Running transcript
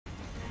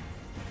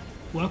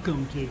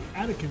Welcome to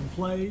Attican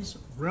Plays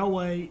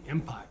Railway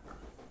Empire.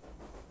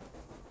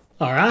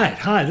 All right,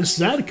 hi, this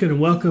is Attican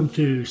and welcome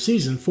to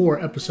Season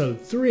 4,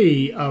 Episode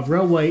 3 of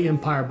Railway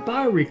Empire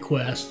by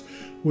request.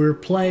 We're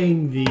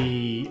playing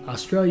the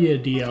Australia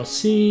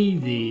DLC,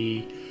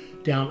 the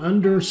Down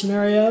Under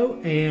scenario,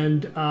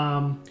 and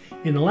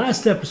in the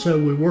last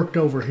episode we worked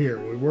over here.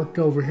 We worked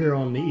over here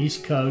on the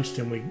East Coast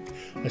and we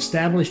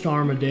established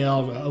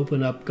Armidale to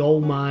open up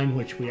gold mine,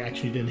 which we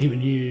actually didn't even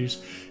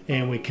use,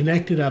 and we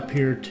connected up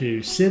here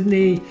to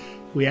Sydney.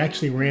 We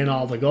actually ran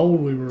all the gold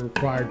we were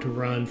required to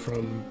run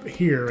from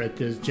here at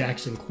this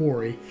Jackson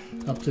Quarry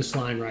up this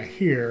line right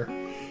here,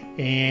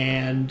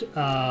 and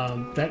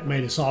that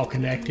made us all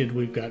connected.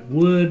 We've got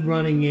wood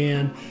running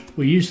in.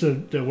 We used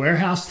the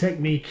warehouse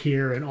technique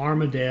here in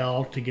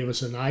Armidale to give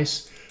us a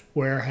nice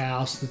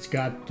warehouse that's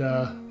got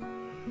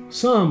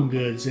some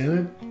goods in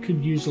it.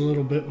 Could use a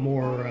little bit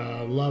more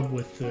love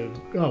with the,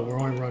 we're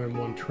only running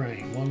one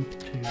train. One,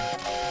 two.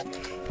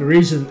 The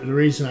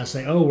reason I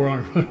say, we're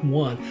only running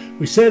one,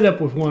 we set it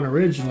up with one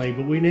originally,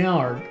 but we now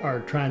are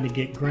trying to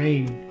get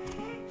grain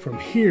from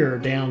here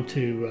down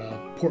to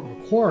Port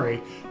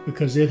Macquarie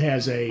because it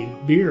has a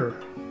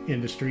beer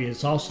industry.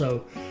 It's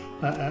also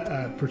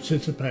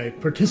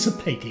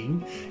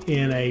participating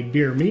in a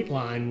beer meat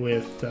line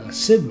with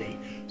Sydney.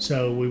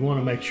 So we want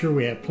to make sure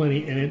we have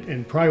plenty,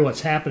 and probably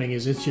what's happening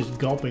is it's just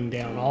gulping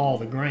down all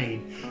the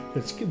grain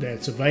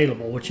that's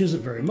available, which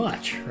isn't very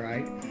much,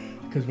 right?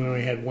 Because we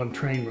only had one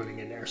train running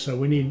in there. So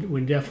we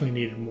definitely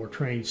needed more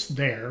trains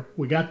there.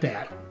 We got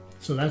that,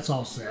 so that's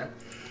all set.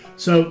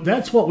 So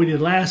that's what we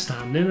did last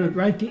time. Then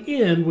right at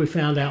the end, we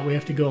found out we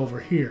have to go over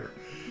here.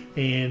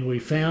 And we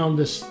found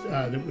this,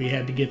 that we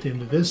had to get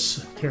into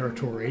this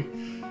territory,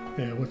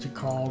 what's it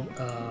called?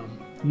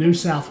 New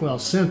South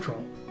Wales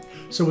Central.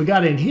 So we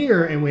got in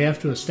here and we have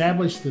to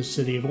establish the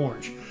city of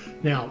Orange.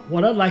 Now,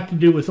 what I'd like to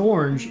do with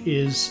Orange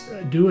is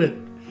do it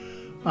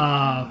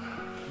kind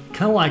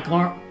of like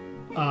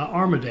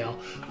Armidale.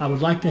 I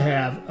would like to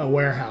have a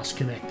warehouse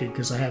connected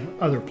because I have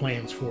other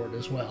plans for it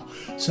as well.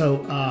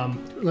 So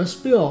let's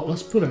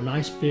put a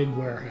nice big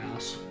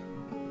warehouse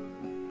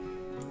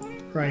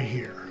right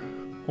here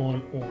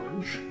on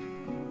Orange,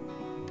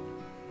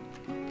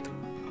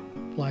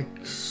 like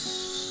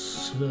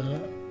so.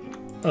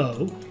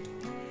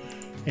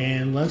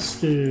 And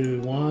let's do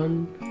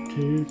 1,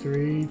 2,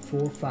 3,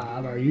 4,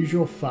 5, our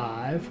usual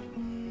 5.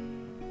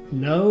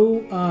 No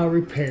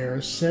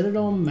repairs, set it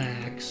on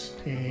max,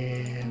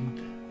 and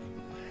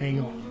hang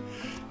on.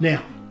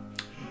 Now,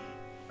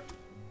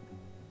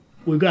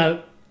 we've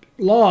got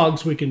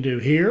logs we can do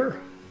here.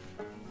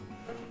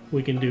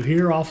 We can do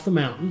here off the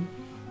mountain.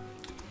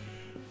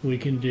 We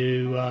can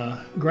do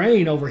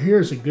grain. Over here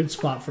is a good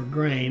spot for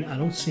grain. I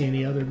don't see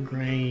any other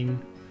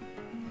grain.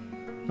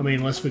 I mean,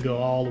 unless we go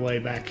all the way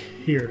back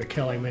here to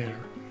Kelly Manor.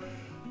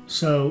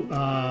 So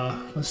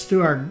let's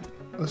do our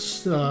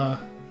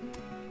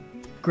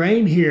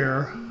grain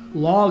here.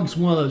 Logs,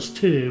 one of those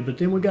two, but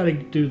then we got to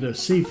do the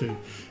seafood.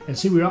 And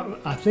see,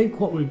 I think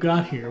what we've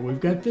got here,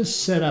 we've got this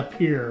set up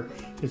here.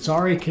 It's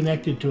already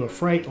connected to a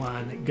freight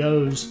line that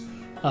goes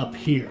up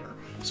here.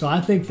 So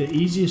I think the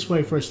easiest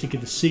way for us to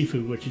get the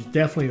seafood, which is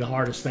definitely the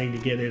hardest thing to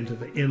get into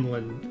the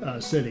inland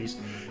cities,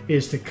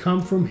 is to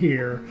come from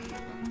here,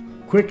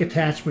 quick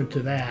attachment to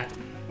that,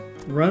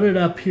 run it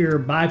up here,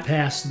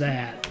 bypass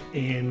that,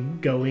 and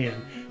go in.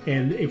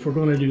 And if we're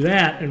going to do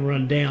that and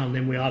run down,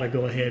 then we ought to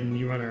go ahead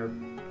and run our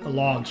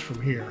logs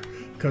from here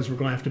because we're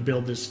going to have to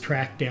build this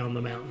track down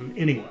the mountain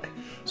anyway.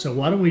 So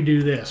why don't we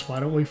do this? Why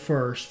don't we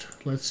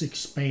first, let's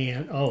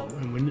expand. Oh,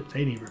 and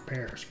they need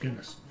repairs,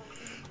 goodness.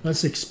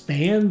 Let's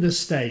expand this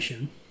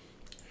station.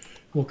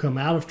 We'll come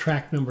out of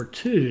track number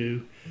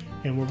 2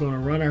 and we're going to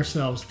run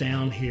ourselves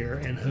down here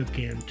and hook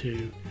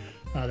into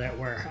that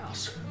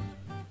warehouse.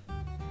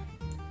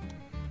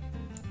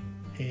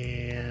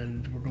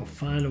 And we're going to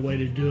find a way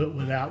to do it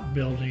without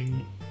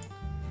building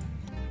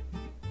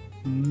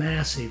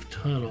massive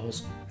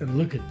tunnels. And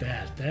look at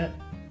that.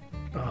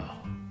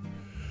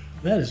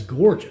 That is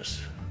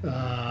gorgeous.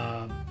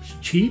 It's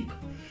cheap.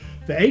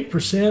 The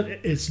 8%,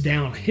 it's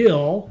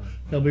downhill.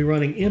 They'll be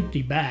running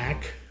empty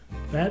back.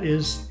 That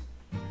is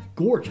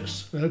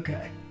gorgeous.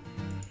 Okay.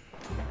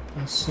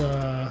 Let's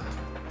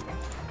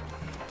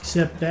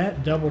accept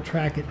that, double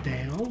track it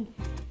down.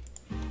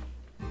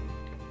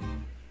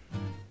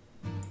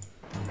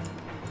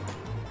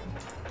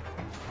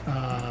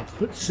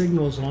 Put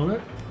signals on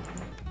it.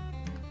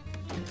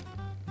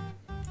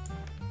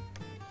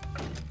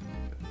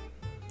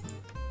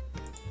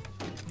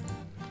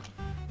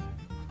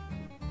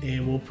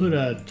 And we'll put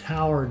a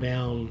tower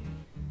down.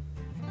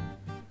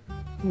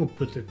 We'll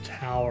put the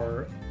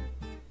tower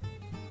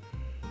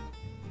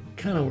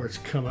kind of where it's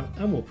coming.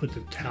 I'm gonna put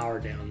the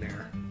tower down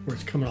there where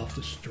it's coming off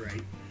the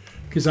straight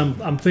because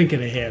I'm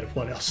thinking ahead of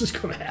what else is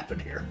going to happen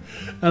here.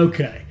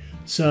 Okay,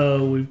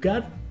 so we've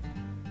got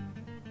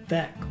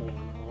that going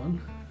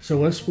on. So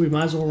we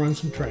might as well run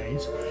some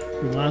trains.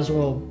 We might as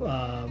well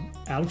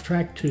out of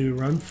track 2,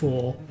 run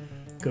full,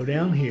 go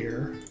down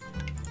here,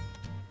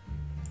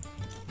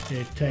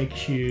 It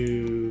takes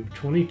you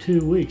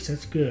 22 weeks.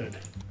 That's good.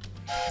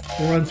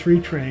 We'll run 3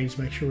 trains,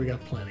 make sure we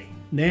got plenty.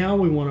 Now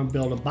we want to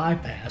build a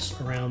bypass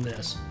around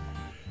this.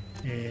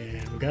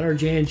 And we got our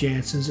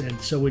Jansons,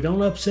 and so we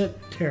don't upset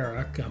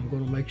Tarek, I'm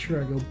going to make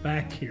sure I go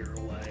back here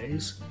a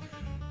ways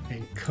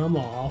and come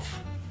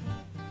off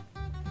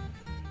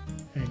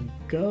and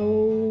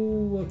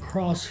go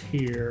across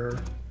here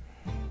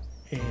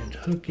and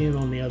hook in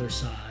on the other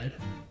side.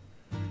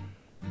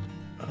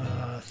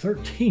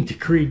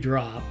 13-degree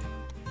drop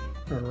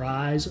or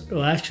rise.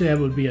 Well, actually that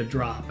would be a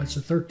drop. That's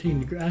a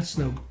 13-degree. That's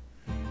no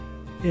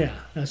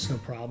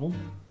problem.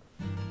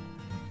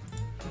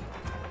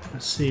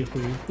 Let's see if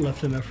we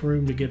left enough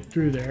room to get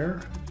through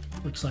there.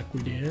 Looks like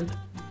we did.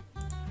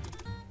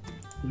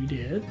 We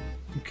did.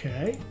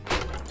 Okay.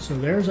 So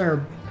there's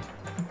our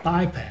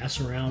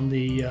bypass around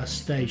the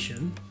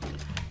station.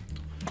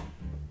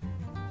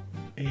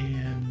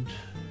 And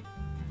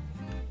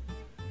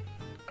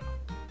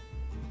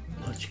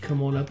let you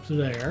come on up to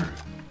there.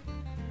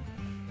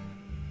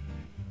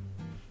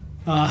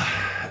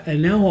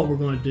 And now what we're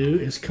going to do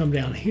is come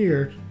down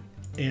here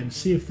and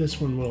see if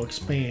this one will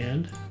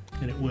expand.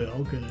 And it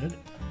will, good.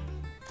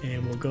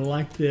 And we'll go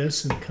like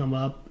this and come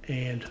up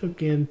and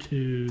hook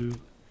into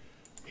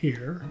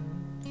here.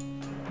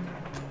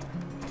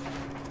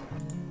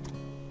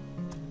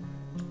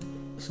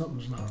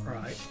 Something's not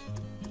right.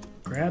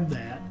 Grab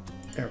that.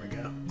 There we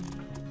go.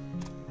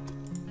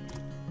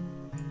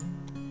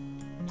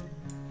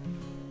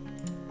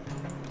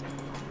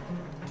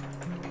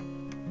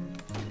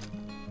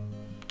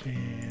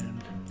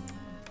 And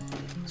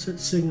set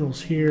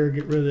signals here,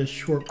 get rid of this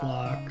short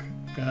block.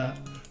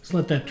 Let's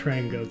let that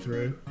train go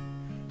through.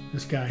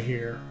 This guy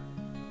here.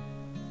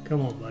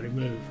 Come on, buddy,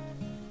 move.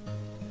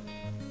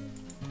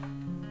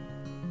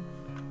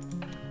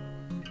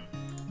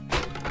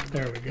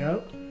 There we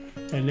go.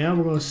 And now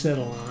we're going to set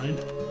a line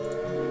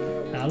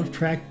out of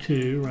track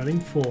 2, running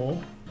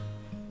full,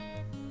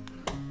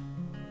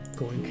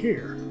 going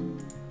here.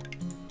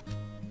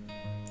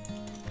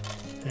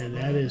 And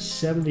that is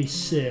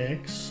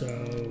 76,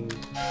 so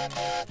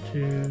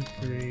 2,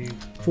 3,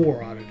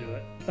 4 ought to do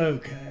it.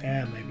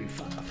 Okay, maybe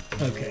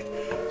 5. Okay,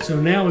 so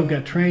now we've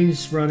got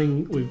trains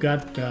running. We've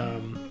got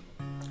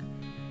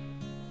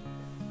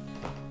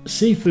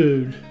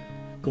seafood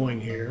going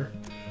here.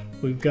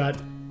 We've got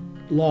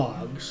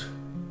logs.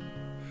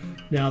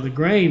 Now the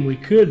grain, we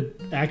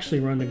could actually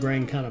run the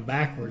grain kind of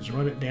backwards,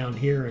 run it down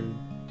here and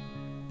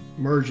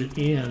merge it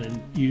in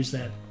and use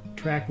that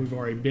track we've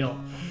already built.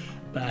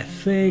 But I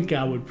think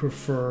I would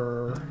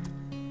prefer,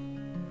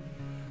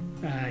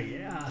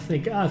 yeah, I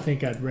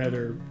think I'd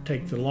rather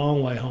take the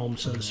long way home,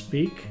 so to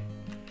speak.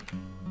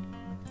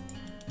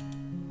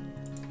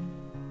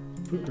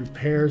 Put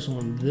repairs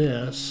on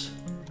this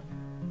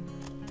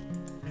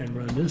and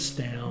run this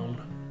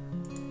down.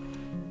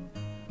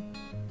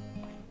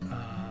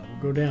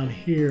 We'll go down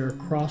here,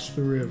 cross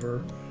the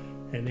river,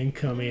 and then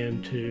come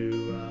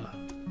into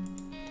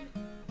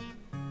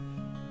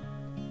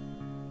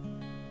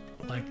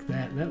like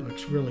that. And that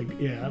looks really,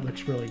 yeah, that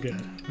looks really good.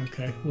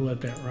 Okay, we'll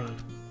let that run.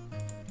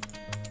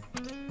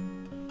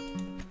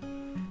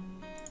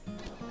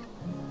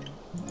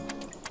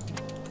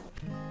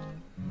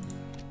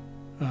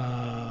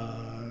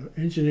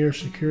 Engineer,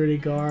 security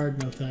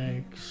guard, no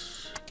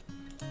thanks.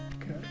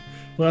 Okay.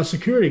 Well,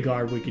 security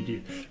guard we could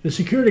use. The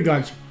security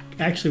guards,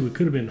 actually we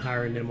could have been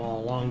hiring them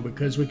all along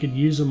because we could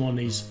use them on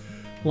these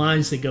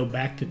lines that go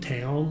back to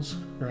towns,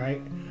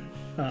 right?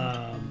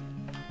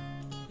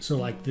 So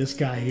like this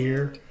guy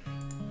here,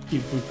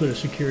 if we put a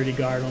security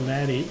guard on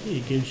that,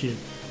 it gives you,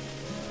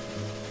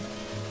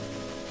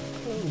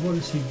 what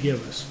does he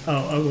give us?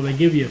 Oh, well, they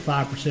give you a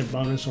 5%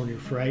 bonus on your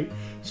freight.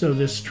 So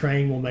this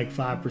train will make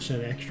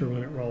 5% extra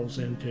when it rolls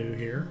into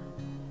here.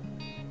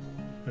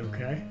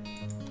 Okay,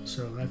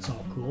 so that's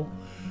all cool.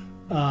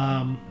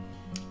 I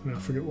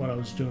forget what I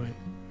was doing.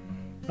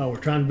 Oh, we're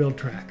trying to build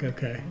track.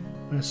 Okay,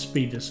 let's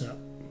speed this up.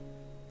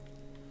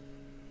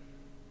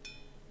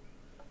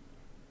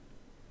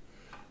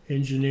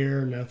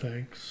 Engineer, no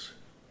thanks.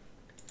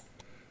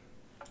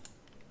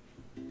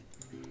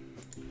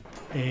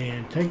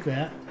 And take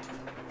that,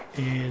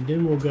 and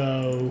then we'll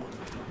go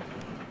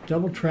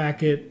double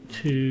track it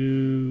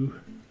to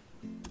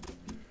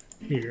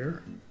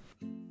here.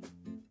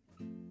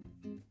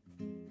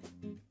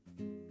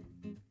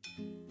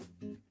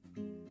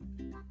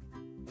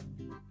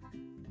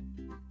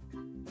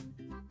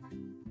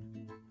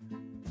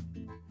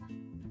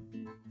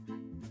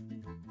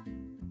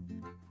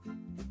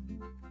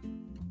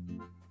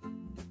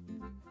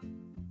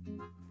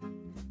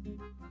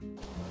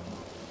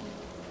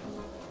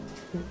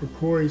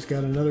 Corey's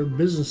got another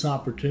business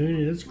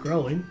opportunity that's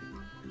growing.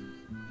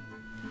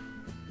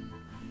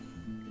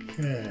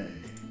 Okay,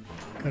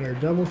 got our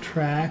double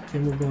track,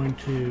 then we're going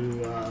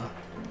to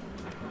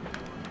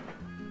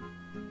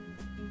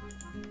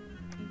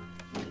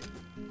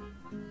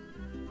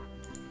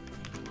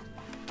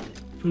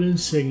put in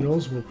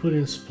signals. We'll put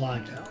in supply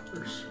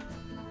towers.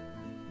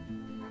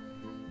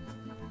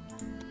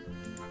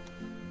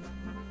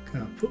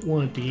 put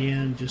one at the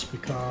end just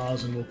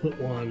because, and we'll put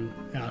one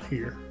out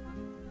here.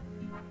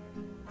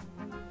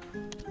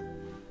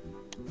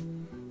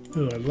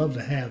 Oh, I'd love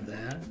to have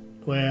that.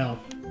 Well,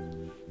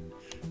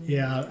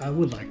 yeah, I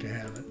would like to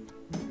have it.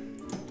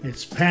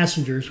 It's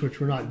passengers,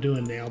 which we're not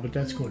doing now, but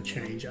that's going to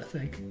change, I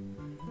think.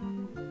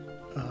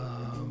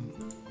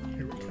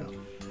 Here we go.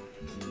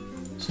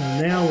 So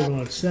now we're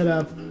going to set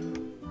up,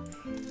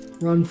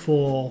 run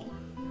full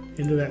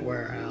into that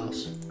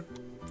warehouse.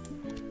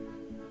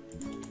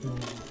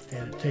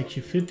 And it takes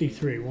you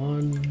 53.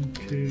 1,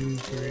 2,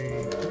 3.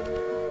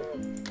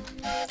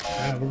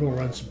 We're going to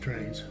run some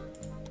trains.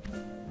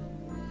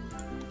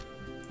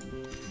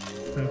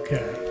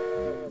 Okay.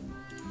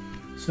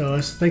 So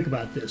let's think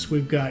about this.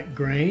 We've got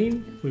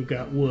grain, we've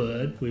got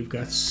wood, we've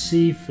got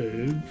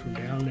seafood from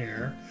down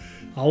there.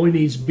 All we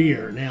need is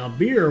beer. Now,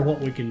 beer,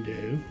 what we can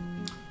do,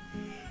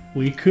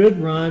 we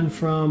could run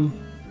from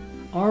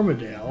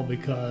Armidale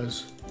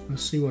because,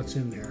 let's see what's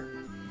in there.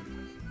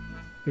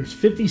 There's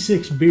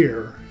 56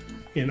 beer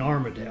in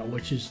Armidale,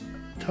 which is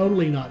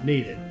totally not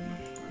needed,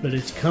 but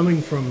it's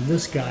coming from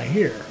this guy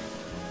here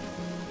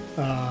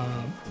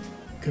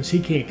because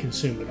he can't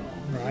consume it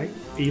all, right?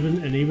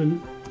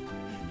 Even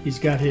he's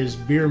got his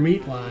beer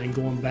meat line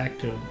going back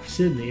to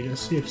Sydney.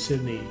 Let's see if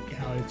Sydney,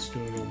 how it's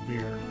doing on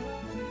beer.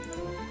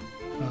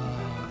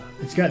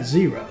 It's got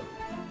 0.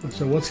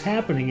 So what's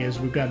happening is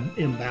we've got an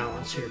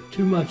imbalance here.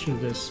 Too much of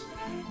this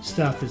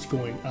stuff is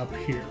going up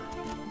here.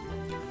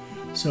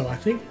 So I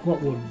think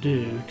what we'll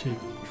do to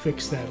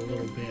fix that a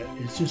little bit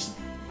is just,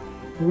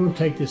 we're going to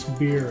take this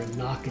beer and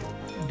knock it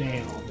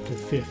down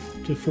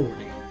to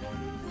 40.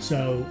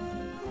 So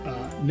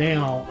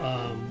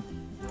now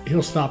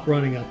he'll stop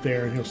running up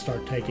there and he'll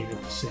start taking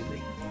it to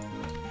Sydney.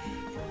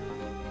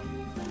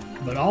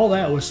 But all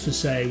that was to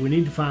say we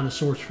need to find a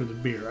source for the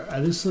beer.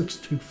 This looks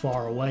too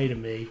far away to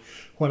me.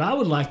 What I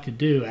would like to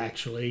do,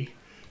 actually,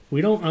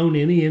 we don't own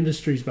any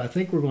industries, but I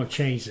think we're going to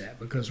change that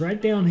because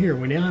right down here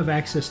we now have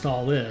access to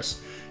all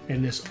this,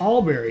 and this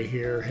Albury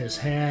here has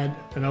had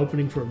an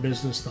opening for a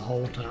business the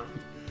whole time.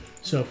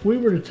 So if we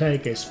were to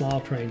take a small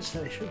train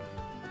station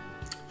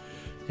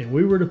and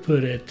we were to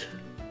put it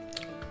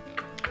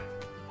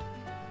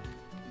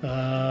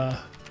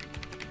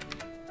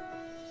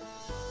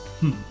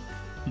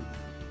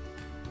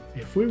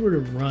if we were to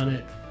run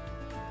it,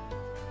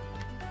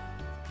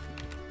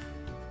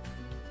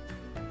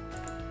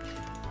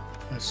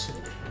 let's see,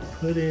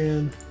 put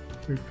in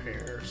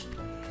repairs.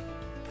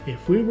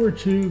 If we were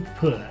to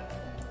put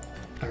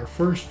our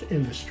first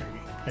industry,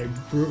 a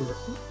brewery,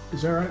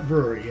 is that right?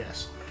 Brewery,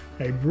 yes.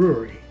 A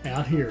brewery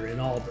out here in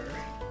Albury.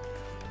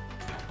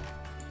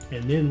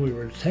 And then we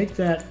were to take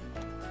that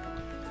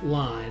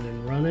line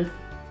and run it,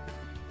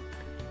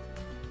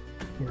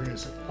 where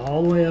is it?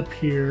 All the way up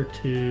here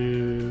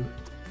to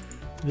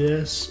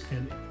this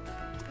and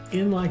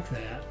in like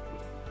that.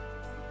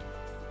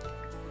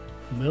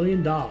 $1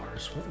 million? What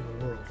in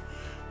the world?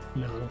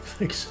 No, I don't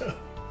think so.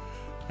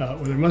 Well,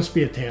 there must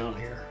be a town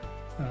here.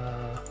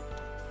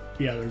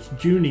 Yeah, there's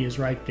Junee is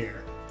right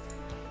there.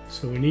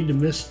 So we need to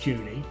miss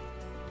Junee.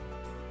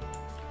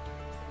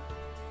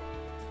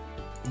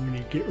 We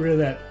need to get rid of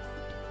that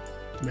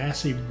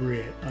massive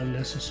bridge,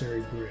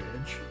 unnecessary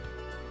bridge.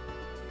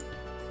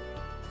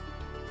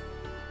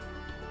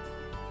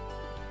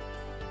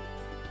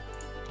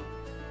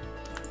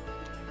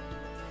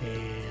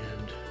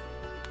 And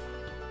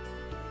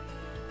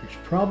there's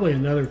probably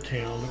another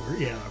town that we're,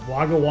 yeah,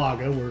 Wagga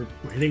Wagga. We're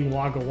hitting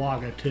Wagga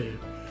Wagga too.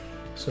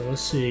 So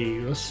let's see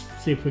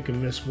if we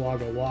can miss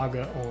Wagga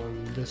Wagga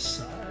on this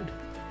side.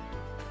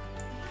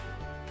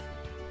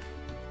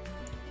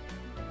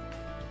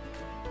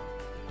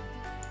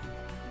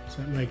 Does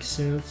that make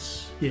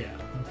sense? Yeah,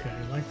 okay,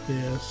 like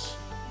this.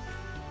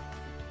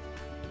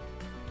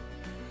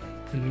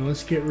 And then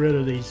let's get rid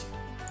of these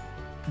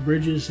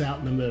bridges out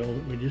in the middle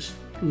that we just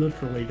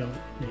literally don't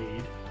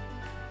need.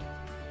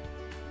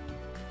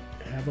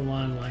 Have a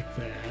line like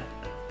that.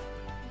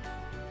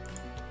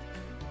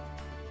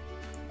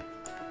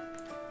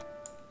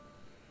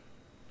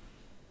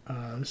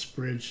 This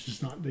bridge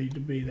does not need to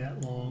be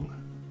that long.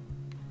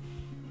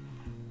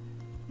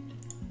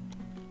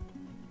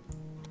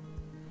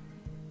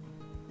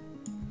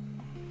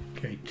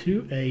 Okay,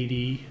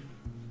 280.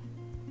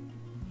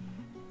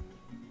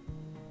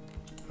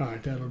 All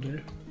right, that'll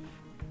do.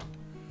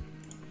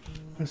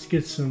 Let's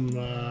get some,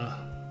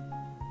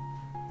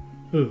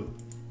 ooh.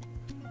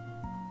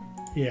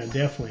 Yeah,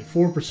 definitely.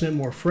 4%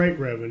 more freight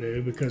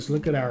revenue because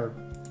look at our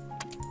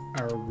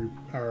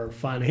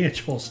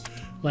financials.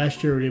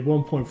 Last year we did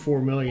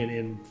 1.4 million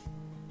in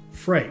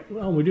freight.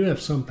 Well, we do have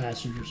some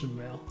passengers and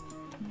mail.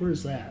 Where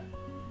is that?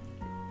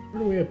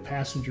 Where do we have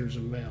passengers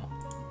and mail?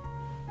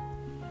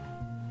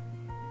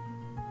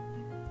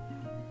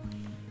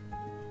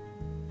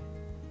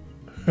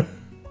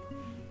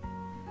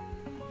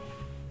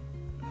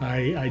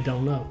 I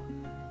don't know.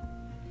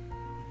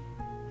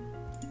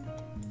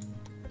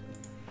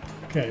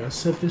 Okay, let's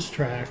set this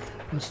track.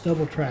 Let's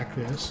double track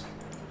this.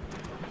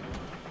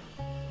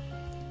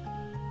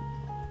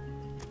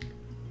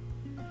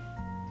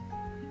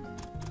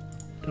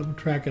 Double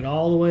track it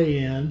all the way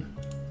in.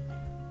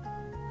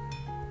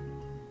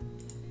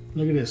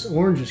 Look at this.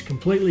 Orange is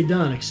completely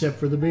done except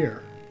for the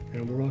beer.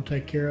 And we're going to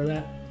take care of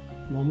that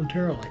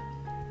momentarily.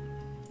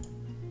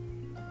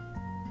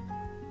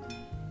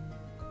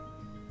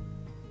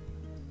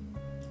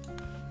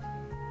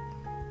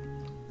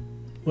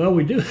 Well,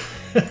 we do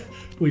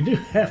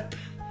have,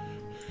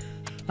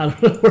 I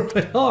don't know where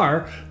they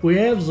are. We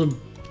have some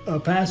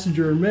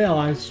passenger and mail.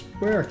 I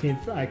swear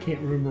I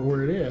can't remember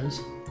where it is.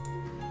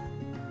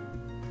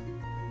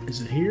 Is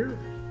it here?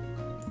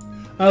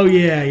 Oh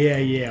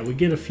yeah. We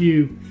get a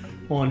few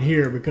on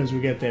here because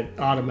we got that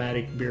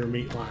automatic beer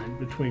meat line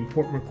between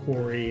Port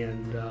Macquarie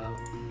and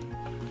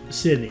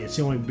Sydney. It's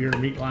the only beer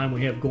meat line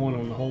we have going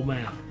on the whole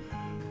map.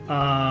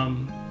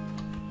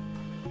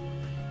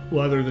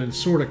 Well, other than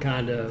sort of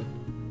kind of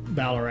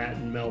Ballarat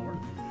and Melbourne.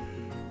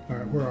 All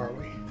right, where are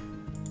we?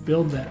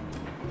 Build that.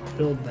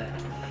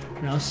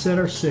 Now set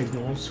our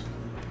signals.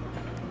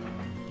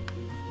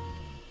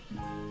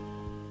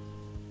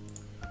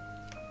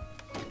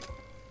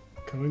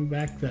 Coming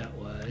back that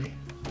way.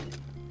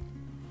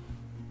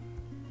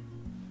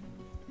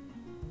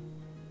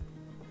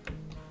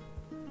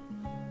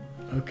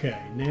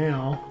 Okay,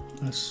 now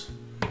let's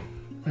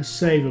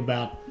save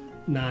about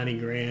 90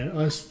 grand.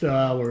 We're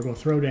going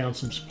to throw down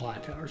some supply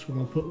towers. We're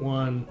going to put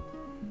one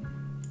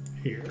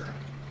here.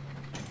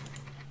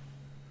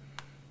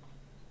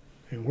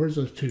 And where's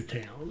those two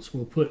towns?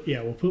 We'll put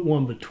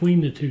one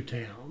between the two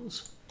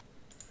towns.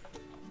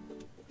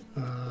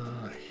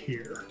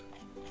 Here.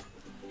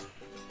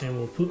 And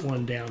we'll put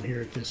one down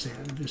here at this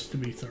end, just to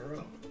be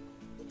thorough.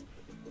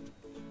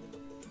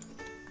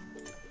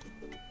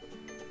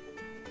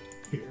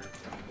 Here.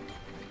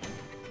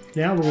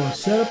 Now we're going to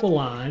set up a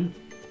line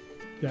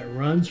that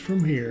runs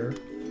from here,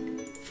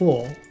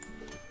 full,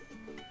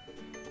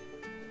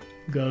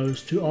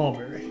 goes to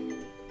Albury.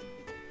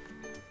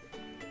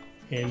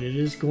 And it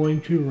is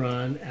going to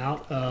run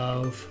out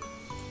of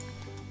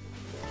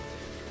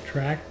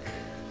track.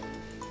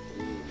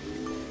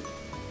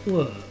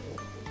 Whoa.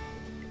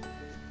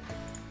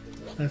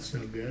 That's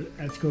no good.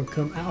 That's going to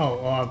come out.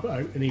 Oh,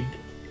 I need.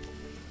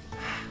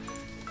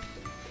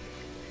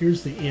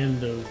 Here's the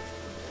end of.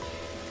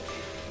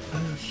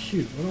 Oh,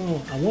 shoot.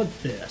 Oh, I want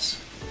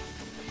this.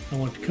 I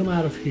want to come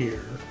out of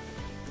here.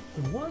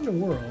 And what in the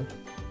world?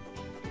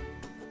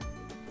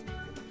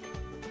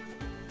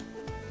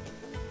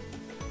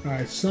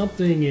 Alright,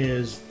 something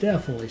is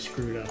definitely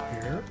screwed up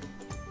here.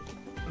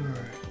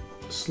 Alright,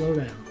 slow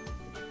down.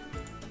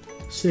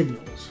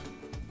 Signals.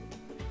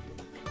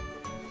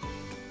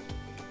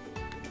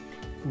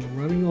 We're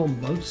running on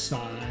both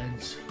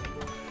sides.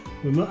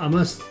 I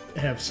must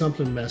have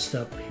something messed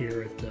up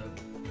here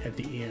at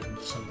the end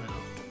somehow.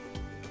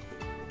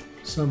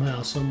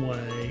 Somehow, some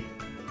way.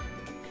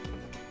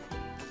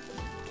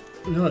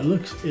 No, it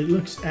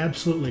looks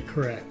absolutely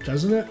correct,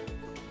 doesn't it?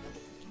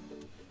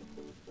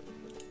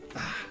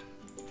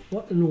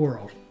 What in the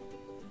world?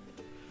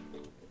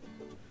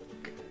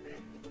 Okay.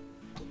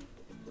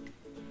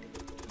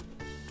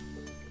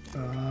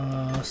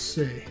 Let's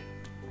see.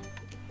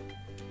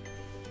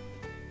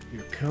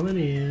 You're coming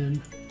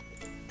in.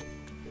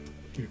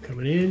 You're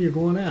coming in, you're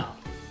going out.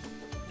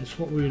 That's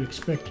what we would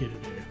expect you to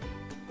do.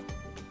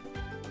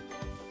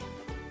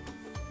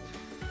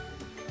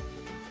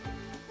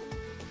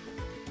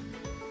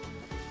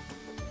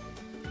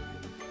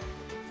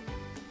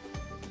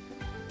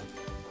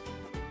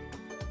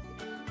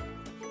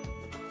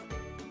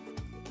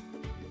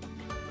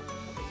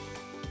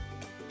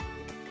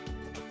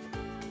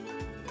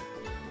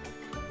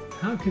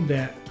 How could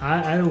that?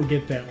 I don't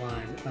get that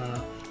line.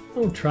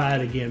 I'll try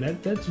it again.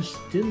 That just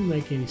didn't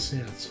make any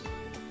sense.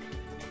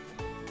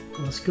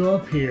 Let's go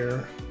up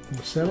here.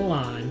 We'll set a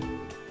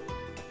line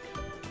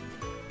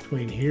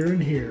between here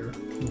and here.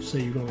 We'll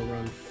say you're going to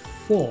run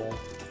full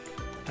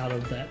out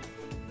of that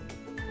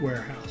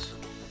warehouse.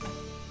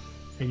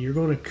 And you're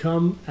going to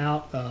come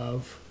out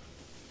of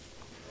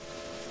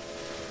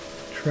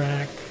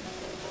track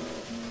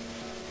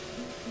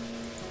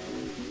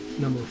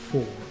number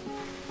 4.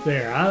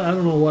 There, I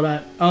don't know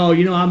what oh,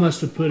 you know, I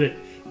must have put it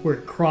where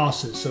it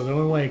crosses. So the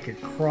only way it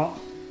could cross,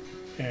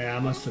 yeah,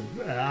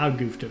 I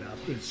goofed it up.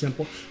 It's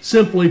simple.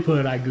 Simply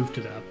put, I goofed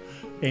it up.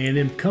 And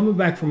then coming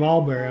back from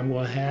Albury, I'm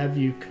going to have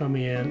you come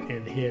in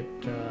and hit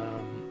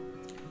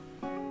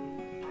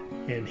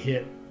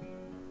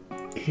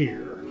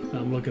here.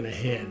 I'm looking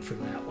ahead for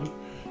that one.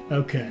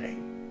 Okay.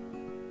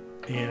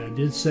 And I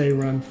did say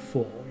run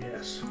full,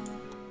 yes.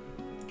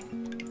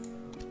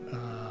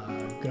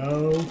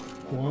 Go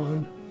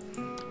 1,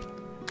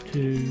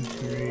 2,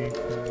 3,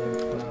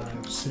 4,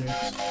 5, 6.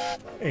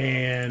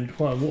 And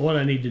what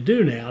I need to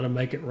do now to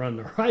make it run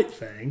the right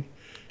thing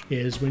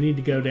is we need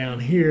to go down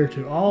here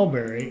to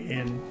Albury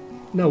and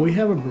no, we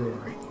have a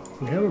brewery.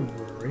 We have a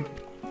brewery.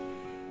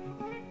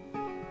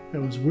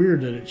 That was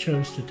weird that it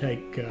chose to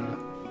take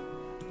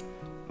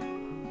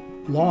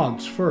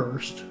logs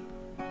first.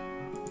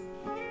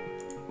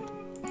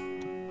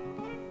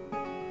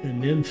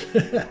 And then,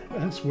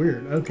 that's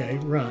weird. Okay,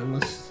 run.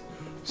 Let's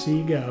see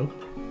you go.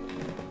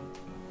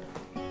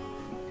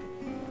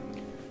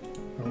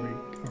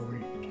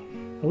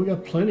 we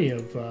got plenty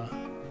of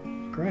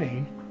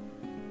grain.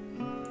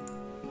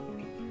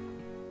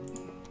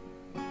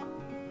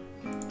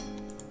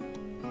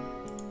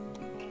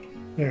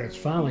 There, it's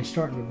finally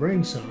starting to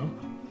bring some.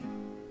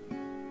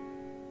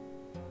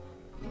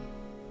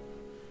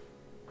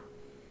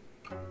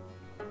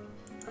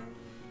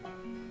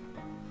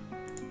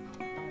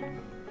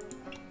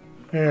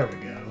 There we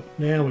go.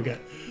 Now we got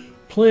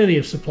plenty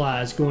of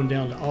supplies going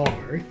down to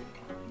Albury.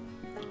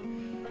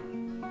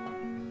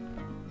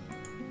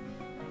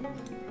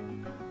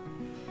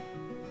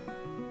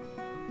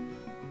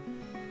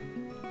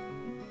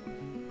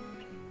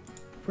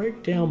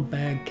 Breakdown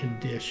bag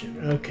condition.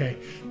 Okay,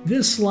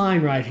 this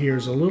line right here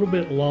is a little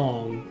bit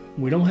long.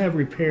 We don't have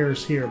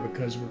repairs here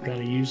because we're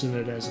kind of using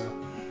it as a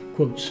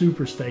quote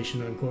super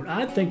station unquote.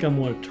 I think I'm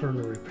going to turn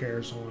the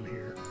repairs on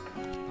here.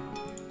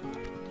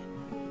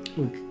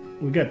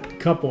 We got a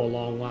couple of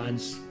long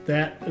lines.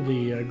 That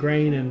the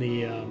grain and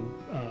the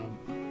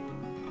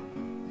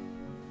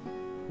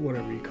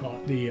whatever you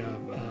call it, the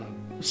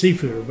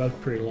seafood are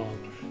both pretty long.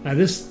 Now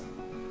this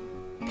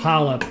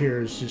pile up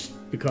here is just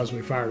because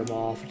we fired them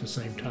off at the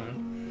same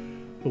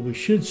time. But we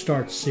should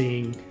start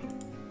seeing,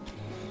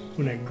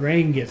 when that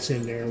grain gets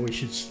in there, we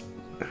should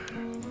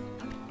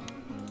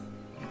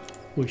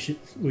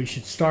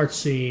start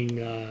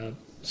seeing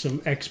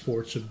some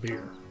exports of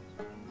beer.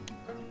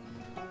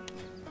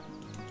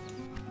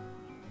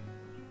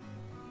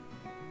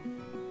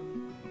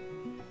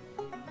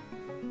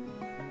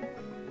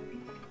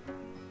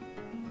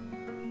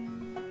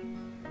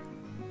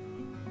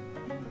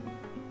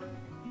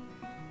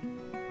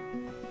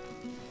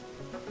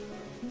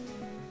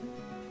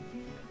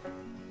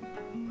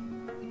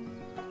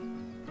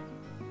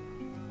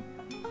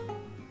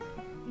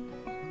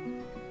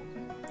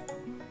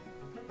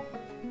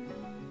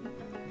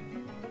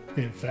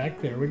 In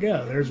fact, there we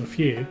go. There's a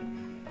few.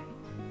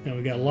 And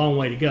we got a long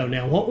way to go.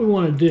 Now, what we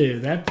want to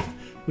do,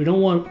 we don't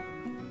want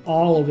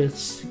all of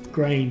its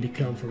grain to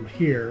come from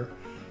here.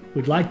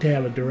 We'd like to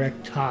have a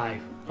direct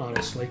tie,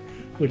 honestly.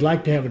 We'd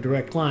like to have a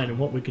direct line, and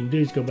what we can do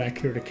is go back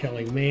here to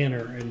Kelly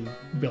Manor and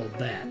build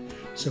that.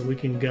 So we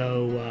can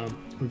go,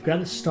 we've got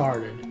it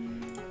started.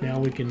 Now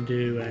we can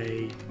do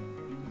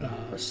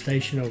a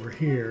station over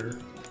here,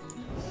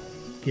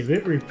 give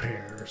it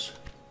repairs,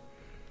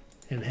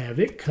 and have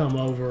it come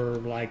over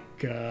like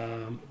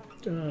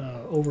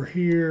over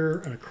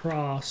here and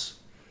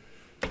across.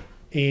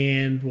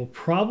 And we'll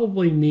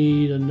probably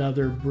need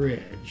another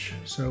bridge.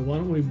 So why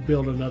don't we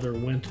build another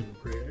Winton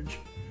bridge?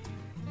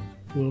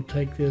 We'll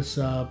take this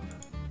up,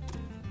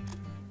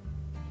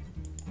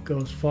 go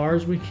as far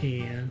as we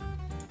can.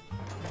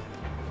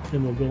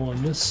 Then we'll go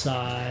on this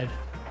side,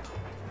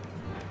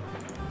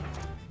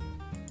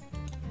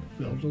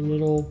 build a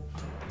little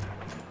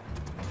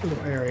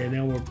area.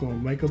 Now we're going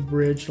to make a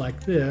bridge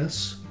like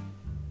this,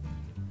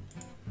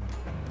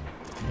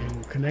 and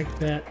we'll connect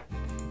that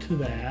to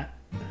that,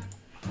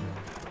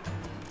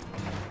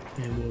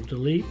 and we'll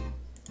delete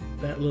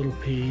that little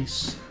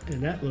piece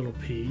and that little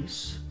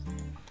piece,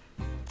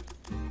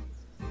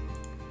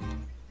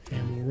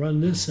 and we'll run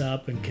this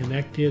up and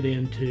connect it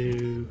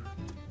into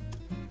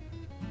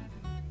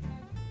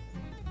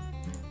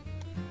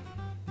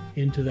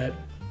that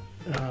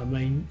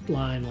main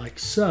line like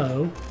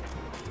so.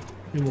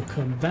 And we'll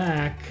come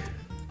back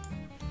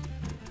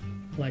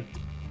like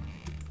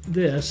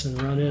this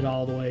and run it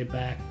all the way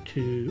back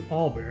to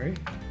Albury.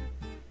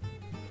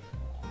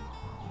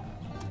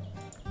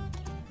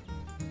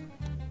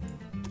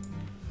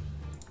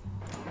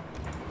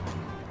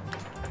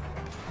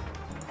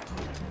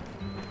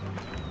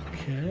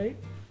 Okay.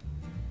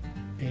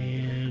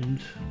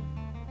 And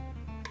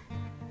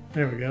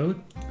there we go.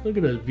 Look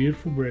at those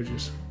beautiful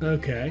bridges.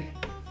 Okay.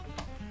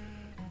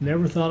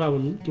 Never thought I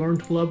would learn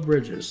to love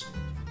bridges.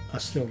 I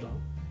still don't.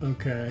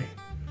 Okay.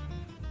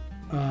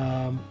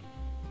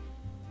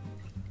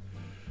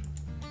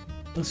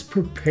 Let's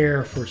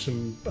prepare for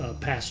some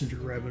passenger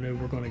revenue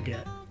we're going to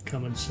get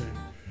coming soon.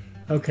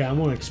 Okay, I'm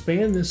going to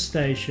expand this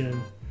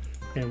station,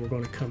 and we're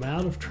going to come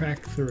out of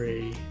track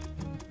 3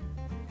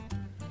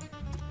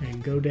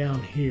 and go down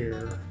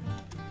here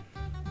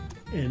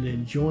and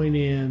then join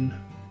in.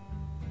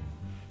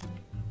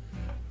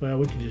 Well,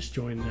 we can just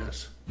join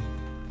this.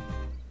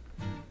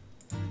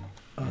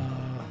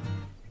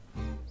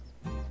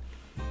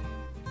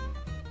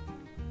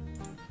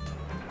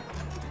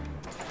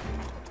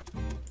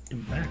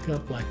 And back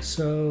up like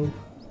so.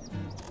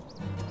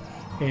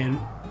 And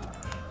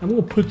I'm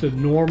going to put the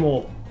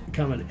normal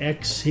kind of an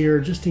X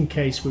here just in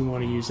case we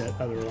want to use that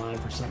other line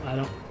for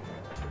something.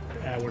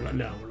 We're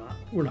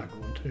not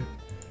going to.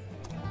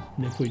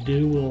 And if we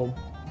do, we'll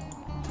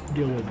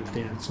deal with it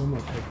then. So I'm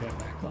going to take that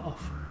back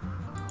off.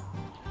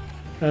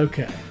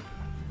 Okay,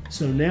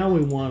 so now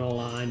we want a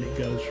line that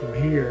goes from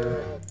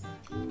here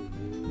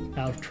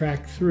out of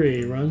track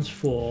 3, runs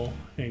full,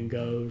 and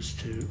goes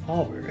to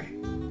Albury.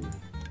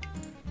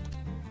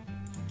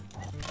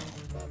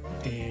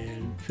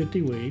 And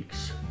 50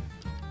 weeks.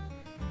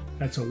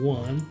 That's a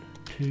 1,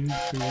 2,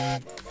 3,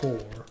 4.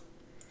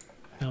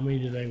 How many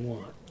do they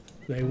want?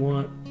 They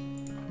want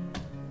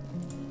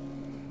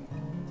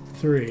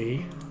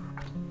 3.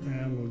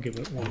 And we'll give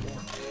it one more.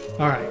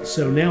 All right,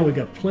 so now we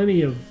got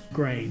plenty of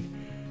grain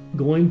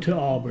going to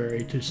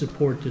Albury to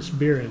support this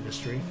beer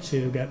industry. See,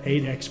 we've got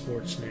 8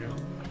 exports now.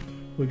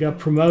 We got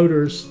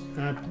promoters.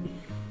 I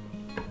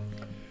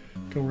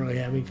don't really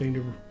have anything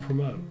to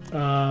promote.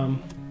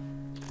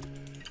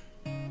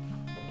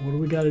 What do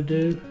we got to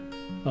do?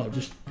 Oh,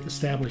 just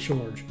establish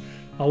orange.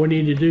 All we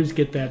need to do is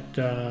get that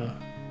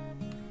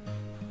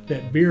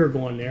that beer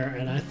going there,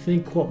 and I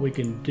think what we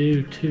can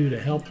do too to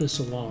help this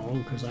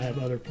along, because I have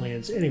other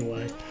plans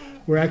anyway,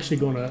 we're actually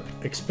going to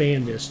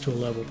expand this to a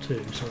level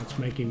 2, so it's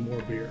making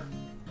more beer.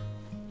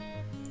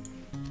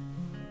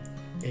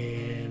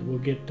 And we'll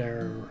get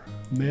our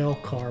mail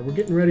car. We're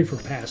getting ready for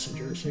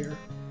passengers here.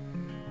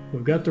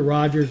 We've got the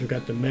Rogers, we've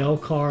got the mail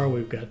car,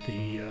 we've got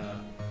the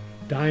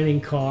dining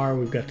car,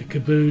 we've got the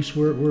caboose.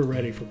 We're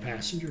ready for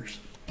passengers.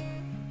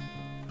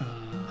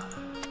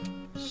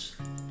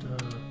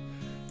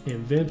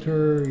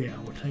 Inventor, yeah,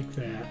 we'll take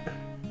that.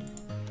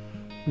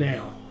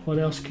 Now, what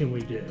else can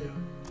we do?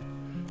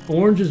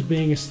 Orange is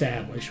being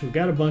established. We've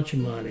got a bunch of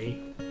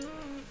money.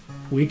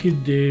 We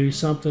could do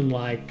something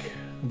like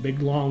a big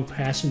long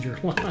passenger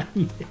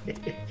line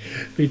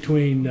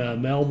between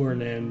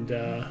Melbourne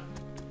and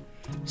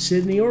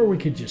Sydney, or we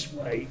could just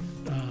wait.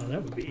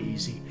 That would be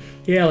easy.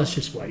 Yeah, let's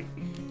just wait.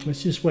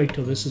 Let's just wait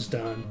till this is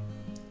done.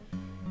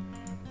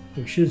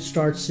 We should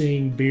start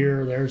seeing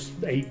beer. There's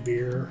 8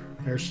 beer.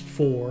 There's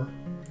 4.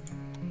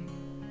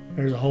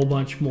 There's a whole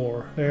bunch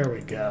more. There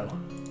we go.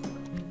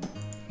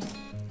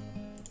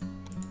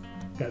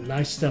 Got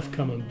nice stuff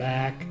coming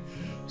back.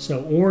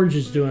 So Orange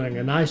is doing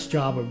a nice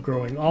job of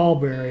growing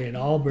Albury, and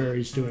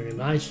Albury's doing a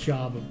nice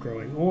job of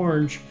growing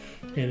Orange,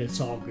 and it's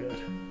all good.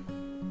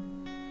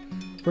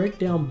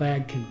 Breakdown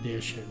bag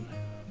condition.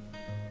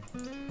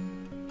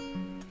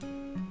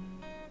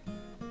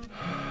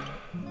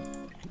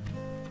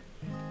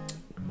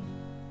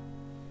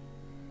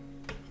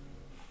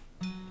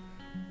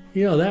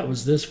 You know, that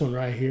was this one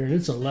right here, and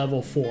it's a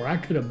level 4. I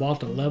could have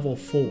bought the level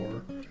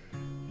 4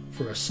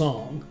 for a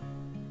song,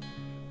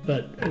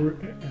 but,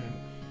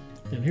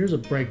 and here's a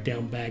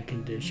breakdown bag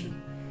condition.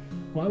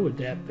 Why would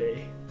that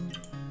be?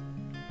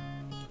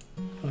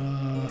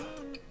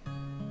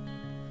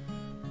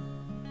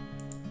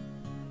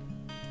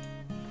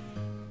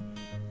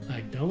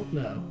 I don't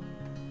know.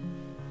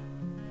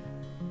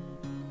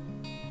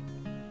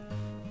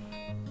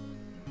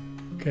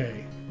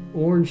 Okay.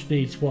 Orange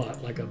needs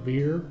what? Like a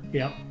beer?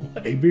 Yep,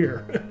 a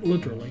beer.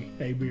 Literally,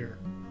 a beer.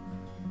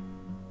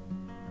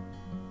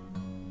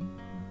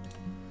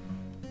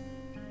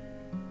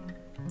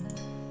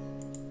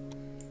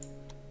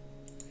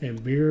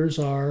 And beers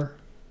are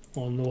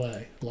on the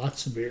way.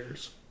 Lots of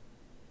beers.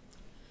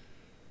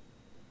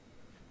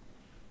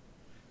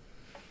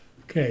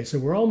 Okay, so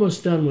we're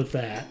almost done with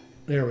that.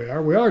 There we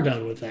are. We are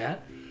done with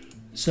that.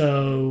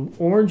 So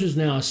Orange is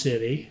now a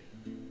city.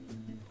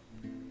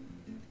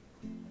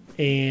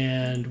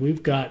 And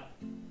we've got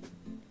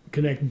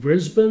connect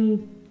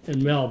Brisbane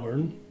and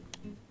Melbourne.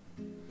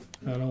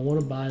 I don't want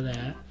to buy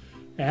that.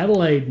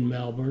 Adelaide and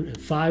Melbourne, and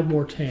 5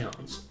 more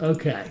towns.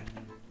 Okay,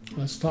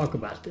 let's talk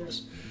about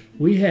this.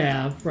 We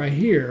have right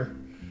here,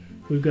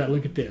 we've got,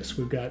 look at this.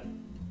 We've got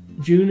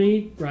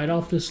Junee right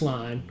off this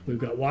line. We've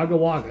got Wagga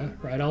Wagga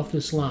right off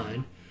this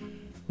line.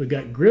 We've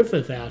got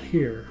Griffith out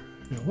here.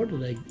 Now, what do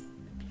they,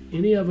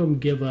 any of them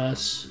give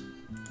us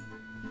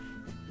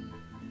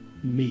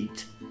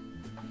meat?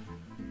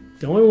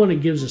 The only one that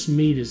gives us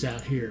meat is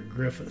out here,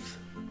 Griffith.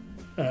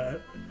 I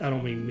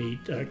don't mean meat,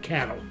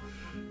 cattle.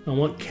 I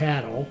want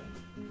cattle,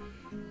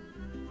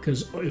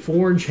 because if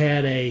Orange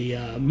had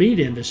a meat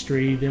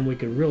industry, then we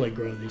could really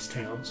grow these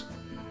towns.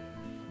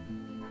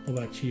 What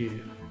about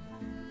you?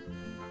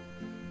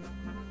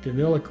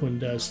 Deniliquin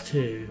does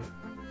too.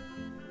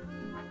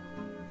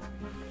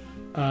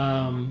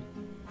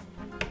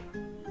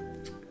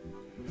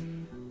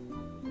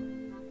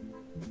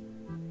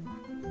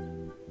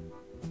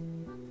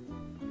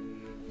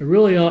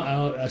 Really,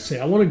 I say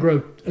I want to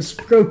grow. Let's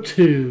grow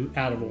 2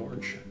 out of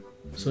Orange.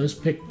 So let's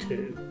pick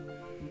 2.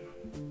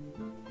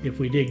 If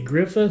we did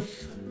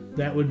Griffith,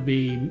 that would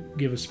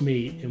give us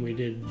meat, and we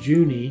did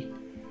Junee,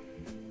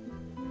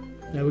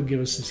 that would give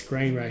us this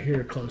grain right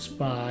here close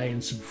by,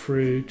 and some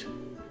fruit,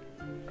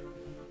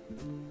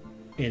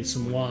 and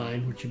some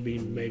wine, which would be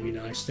maybe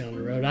nice down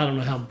the road. I don't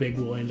know how big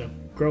we'll end up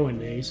growing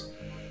these.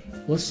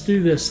 Let's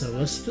do this though.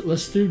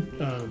 Let's do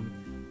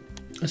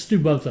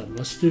both of them.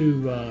 Let's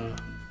do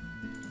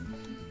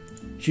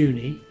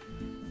Junee,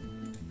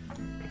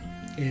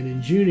 and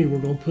in Junee we're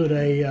going to put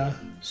a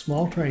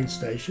small train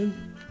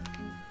station,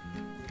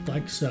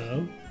 like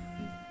so.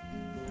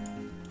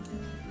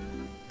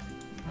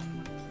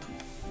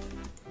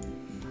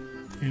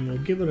 And we'll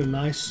give it a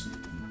nice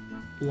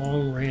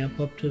long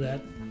ramp up to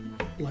that,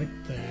 like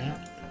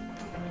that.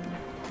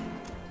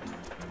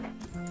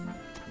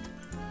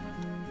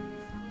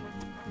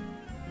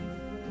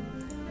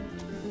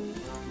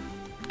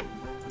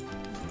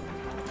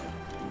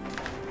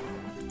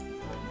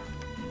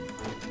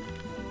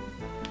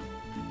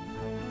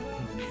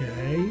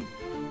 Okay,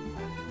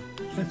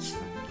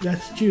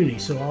 that's Junee.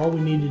 So all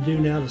we need to do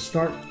now to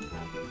start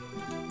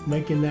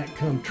making that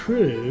come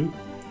true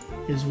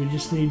is we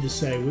just need to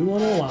say we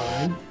want a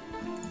line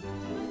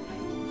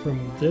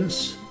from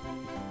this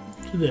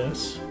to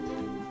this.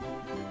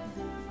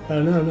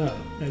 Oh, no,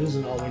 that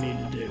isn't all we need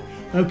to do.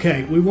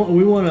 Okay, we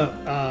want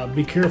to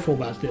be careful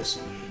about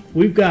this.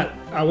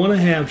 I want to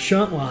have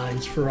shunt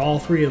lines for all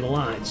three of the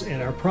lines,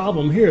 and our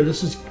problem here,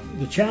 this is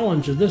the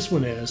challenge of this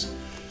one, is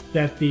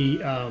that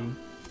the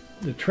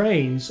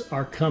trains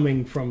are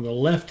coming from the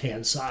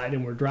left-hand side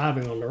and we're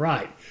driving on the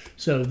right.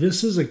 So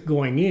this is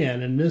going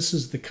in and this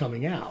is the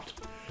coming out.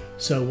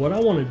 So what I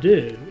want to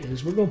do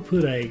is we're going to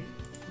put a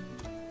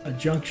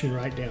junction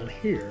right down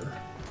here.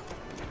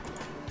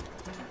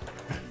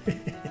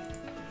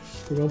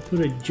 We're going to put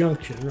a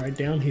junction right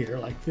down here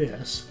like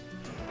this.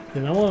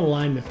 Then I want a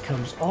line that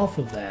comes off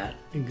of that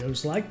and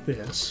goes like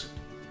this,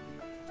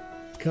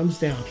 comes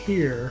down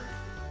here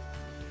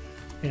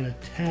and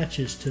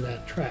attaches to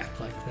that track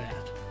like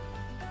that.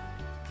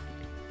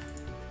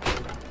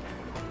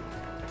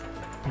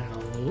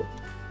 Now,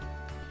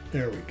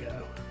 there we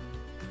go.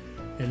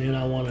 And then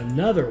I want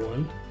another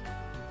one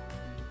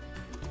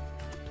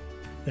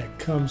that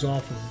comes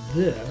off of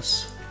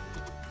this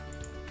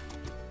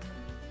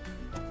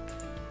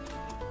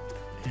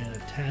and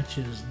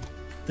attaches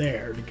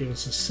there to give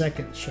us a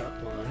second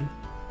shunt line.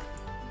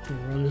 We'll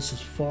run this as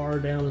far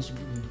down as we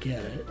can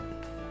get it.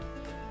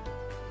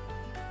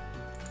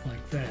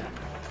 Like that.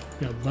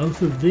 Now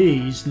both of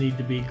these need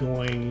to be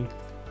going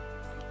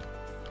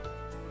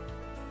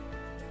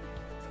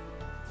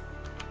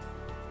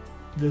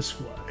this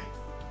way.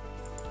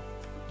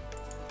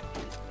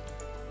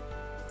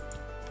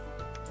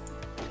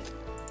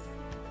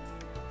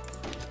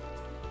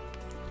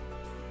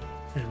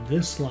 And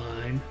this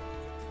line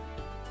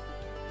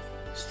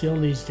still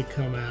needs to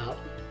come out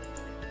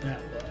that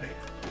way.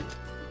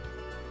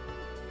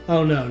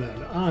 Oh,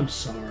 no. I'm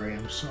sorry.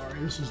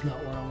 This is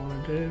not what I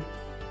want to do.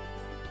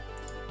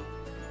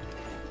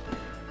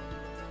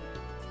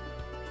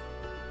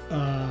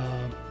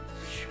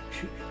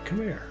 Shoot, come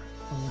here.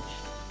 I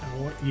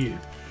want you.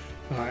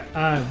 All right,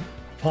 I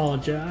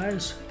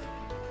apologize.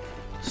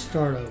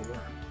 Start over.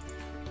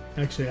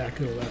 Actually, I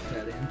could have left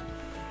that in.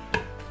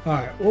 All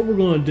right, what we're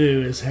going to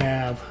do is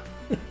we're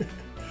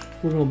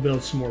going to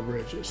build some more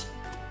bridges.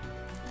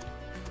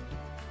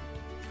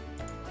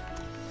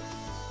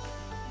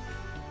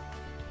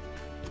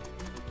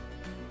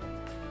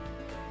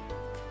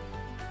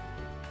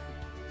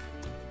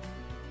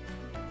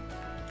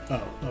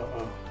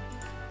 Oh.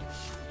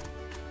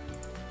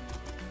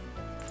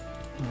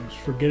 I was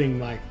forgetting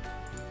my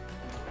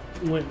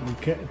Winton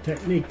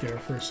technique there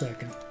for a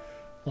second.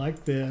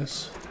 Like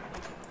this.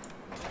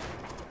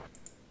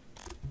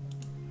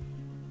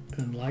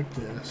 And like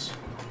this.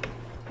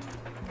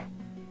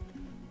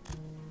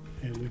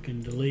 And we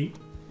can delete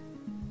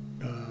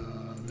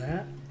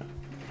that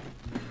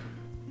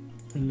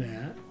and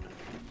that.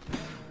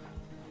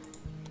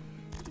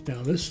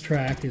 Now this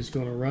track is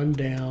going to run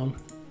down,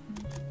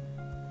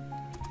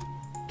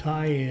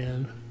 tie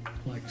in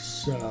like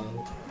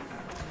so,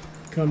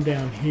 come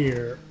down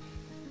here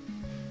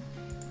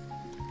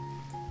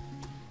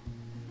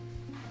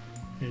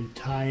and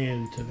tie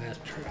into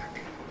that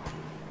track.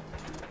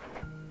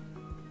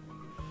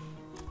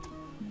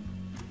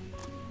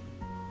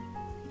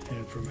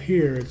 And from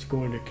here it's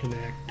going to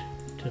connect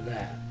to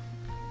that.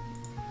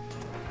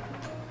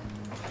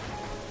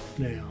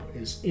 Now,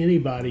 is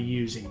anybody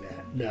using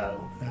that?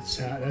 No,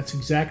 that's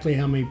exactly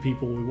how many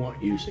people we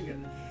want using it.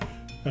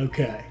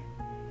 Okay.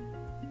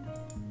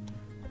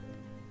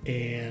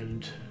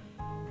 And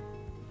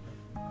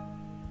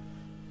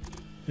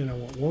then I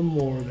want one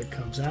more that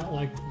comes out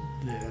like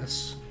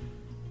this,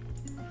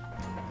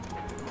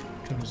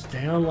 comes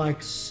down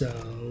like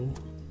so,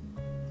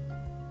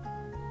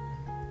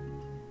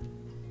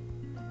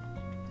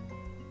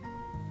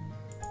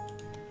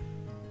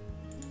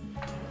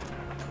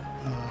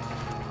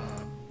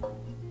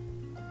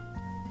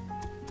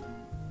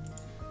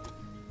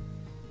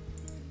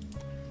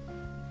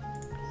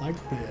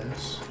 like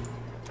this.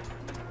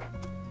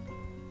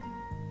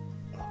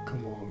 Oh,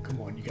 come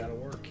on, you gotta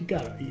work.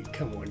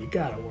 Come on, you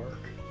gotta work.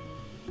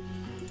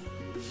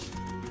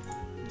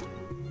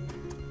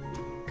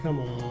 Come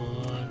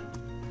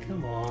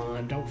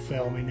on, don't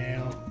fail me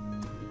now.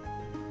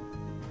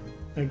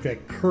 I think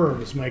that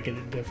curve is making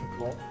it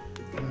difficult.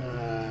 There's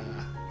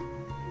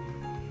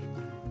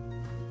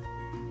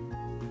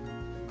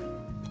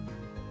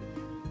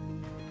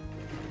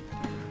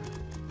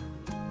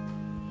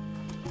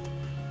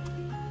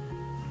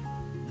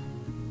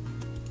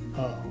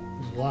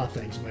a lot of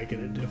things making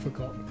it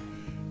difficult.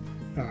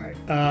 All right.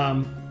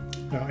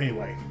 Well,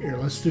 anyway, here,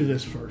 let's do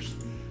this first.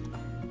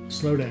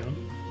 Slow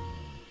down.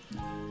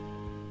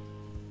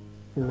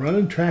 We're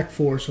running track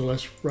 4, so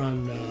let's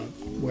run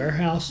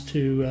warehouse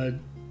to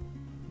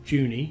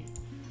Junee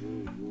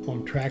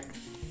on track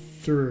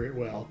 3.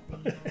 Well,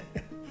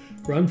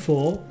 run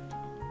full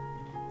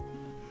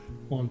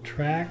on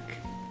track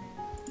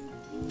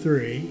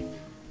 3,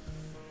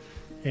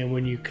 and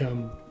when you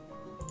come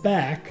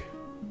back,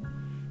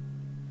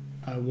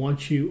 I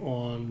want you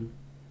on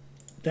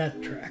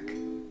that track.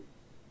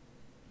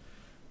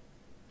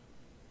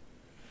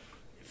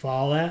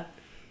 Follow that?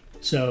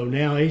 So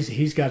now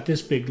he's got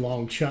this big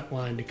long chuck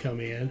line to come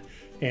in,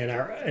 and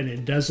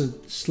it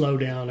doesn't slow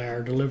down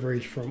our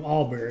deliveries from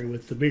Albury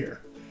with the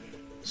beer.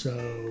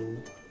 So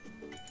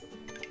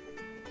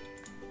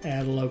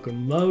add a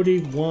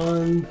locomotive,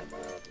 1,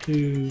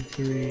 2,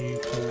 3,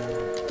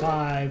 4,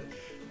 5,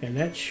 and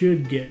that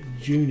should get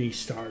Junee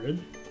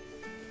started.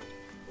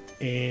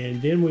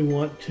 And then we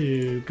want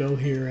to go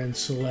here and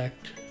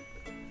select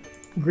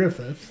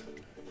Griffith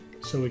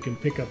so we can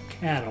pick up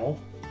cattle.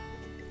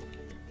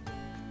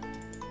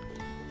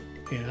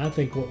 And I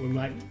think what we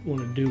might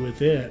want to do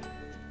with it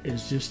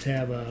is just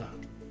have a,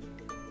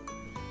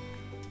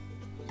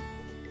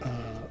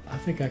 I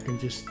think I can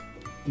just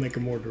make a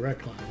more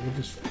direct line.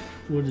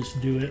 We'll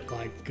just do it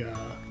like,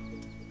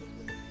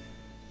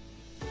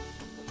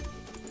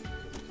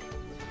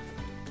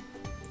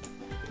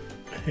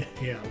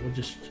 yeah, we'll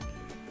just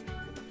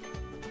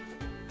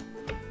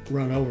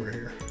run over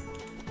here.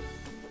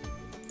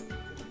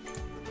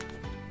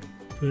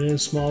 Put in a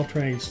small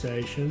train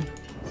station.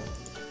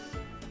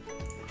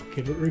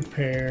 Give it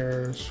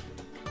repairs,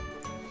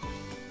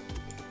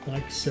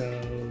 like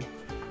so.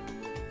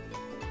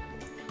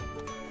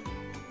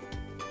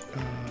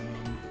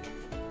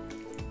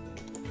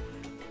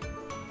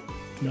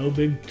 No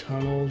big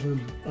tunnels or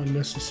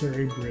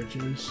unnecessary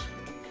bridges.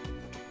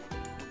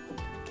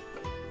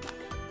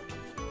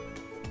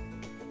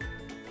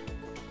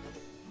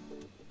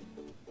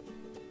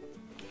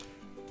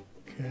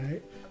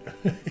 Okay.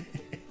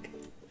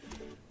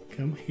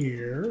 Come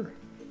here.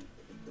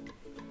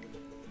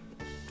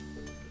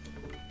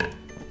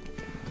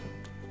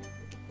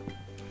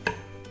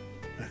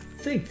 I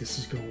think this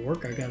is going to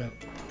work. I gotta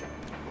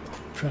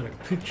try to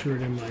picture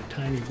it in my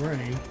tiny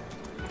brain,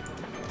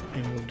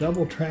 and we'll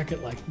double track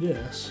it like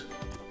this.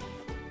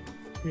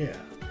 Yeah.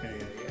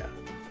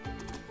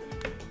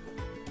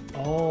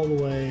 All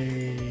the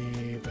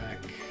way back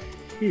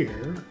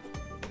here,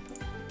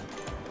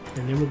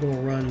 and then we're going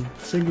to run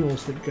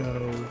signals that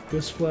go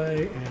this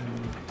way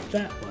and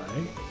that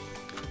way.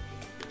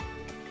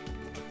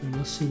 And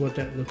let's see what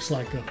that looks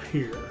like up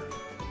here.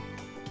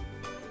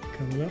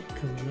 Coming up,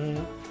 coming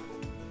up.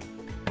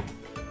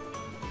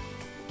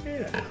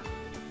 Yeah,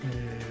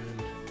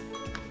 and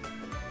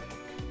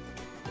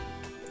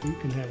you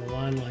can have a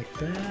line like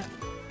that.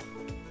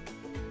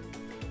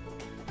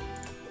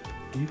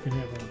 You can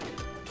have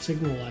a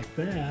signal like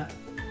that.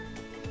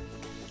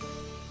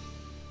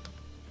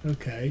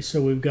 Okay,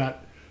 so we've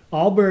got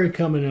Albury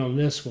coming on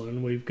this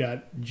one. We've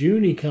got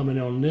Junee coming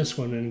on this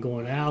one and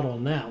going out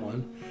on that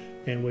one.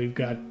 And we've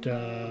got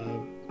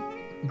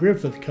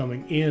Griffith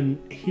coming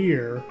in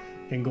here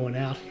and going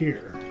out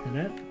here. And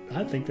that,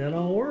 I think that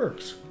all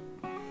works.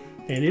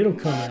 And it'll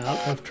come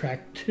out of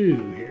track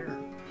 2 here.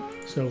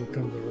 So we'll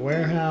come to the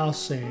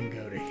warehouse and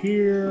go to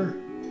here.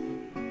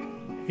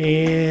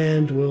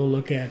 And we'll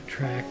look at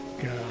track,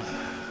 I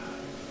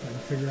can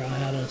figure out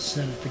how to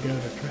set it to go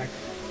to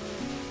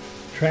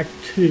track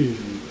 2.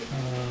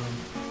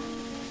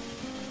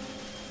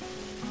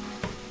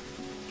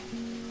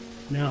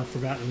 Now I've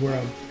forgotten where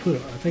I put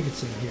it. I think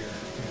it's in here.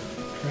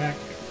 Yeah, track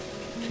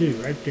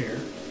 2, right there.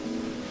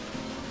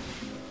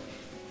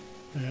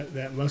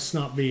 That must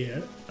not be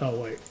it. Oh,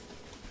 wait.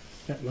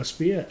 That must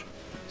be it.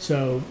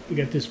 So we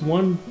got this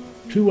one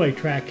two-way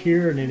track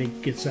here, and then he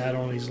gets out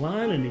on his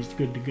line, and he's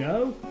good to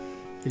go.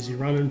 Is he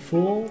running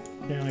full?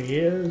 Now he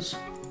is.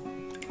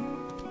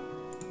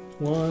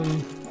 1,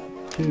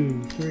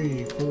 2,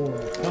 3, 4,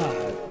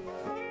 5.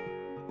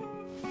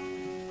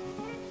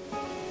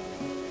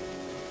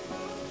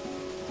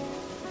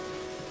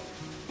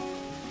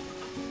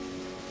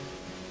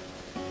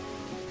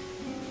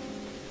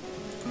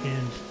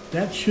 And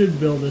that should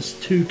build us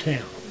 2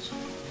 towns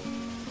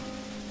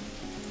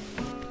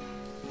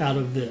out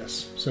of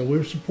this. So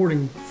we're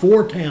supporting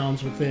 4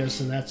 towns with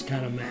this, and that's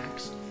kind of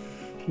max.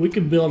 We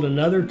could build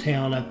another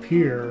town up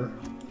here.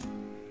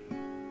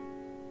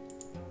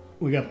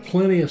 We got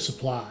plenty of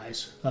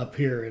supplies up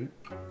here in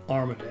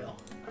Armidale.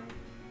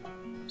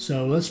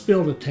 So let's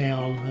build a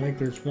town. I think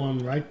there's one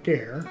right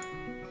there,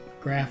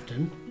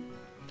 Grafton.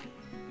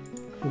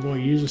 We're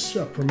going to use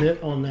a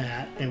permit on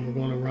that, and we're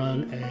going to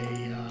run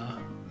a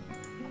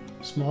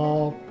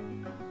small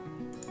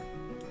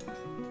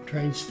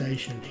train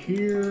station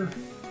here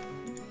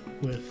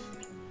with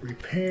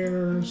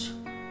repairs.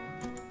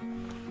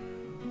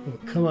 We'll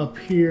come up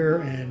here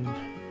and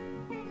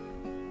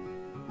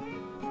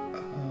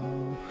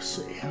let's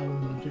see how we're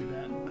going to do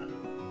that.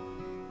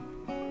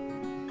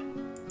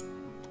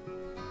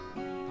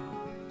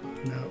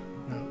 No.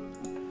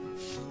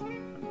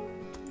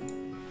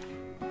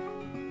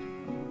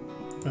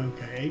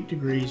 Okay, 8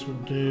 degrees will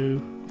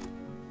do.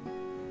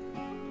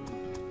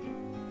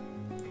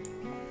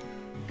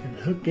 Can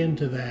hook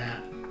into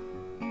that.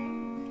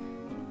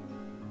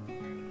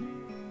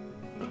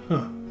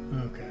 Huh,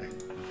 okay.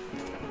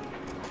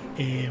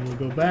 And we'll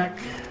go back.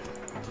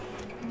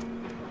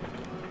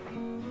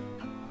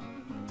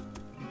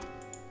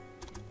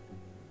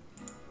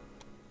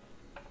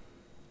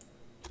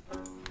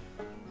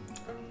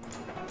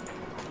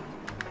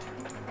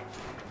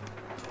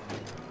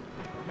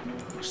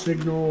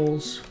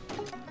 signals.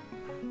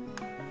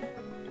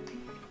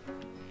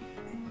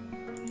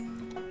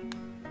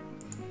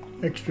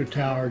 Extra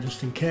tower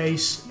just in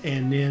case,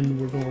 and then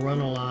we're going to run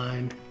a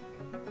line.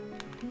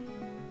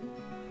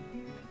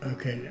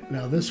 Okay,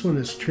 now this one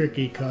is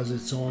tricky because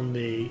it's on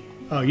the...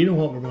 Oh, you know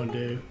what we're going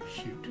to do?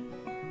 Shoot.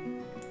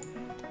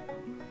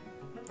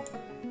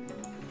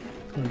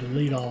 I'm going to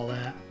delete all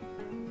that.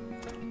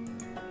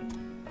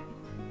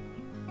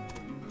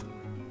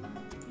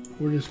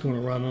 We're just going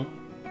to run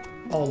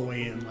them all the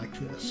way in like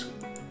this.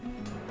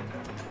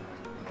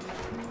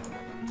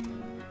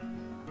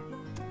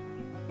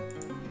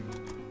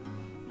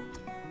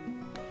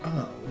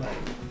 Oh, wait.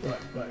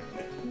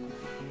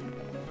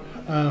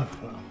 Well,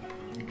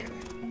 okay.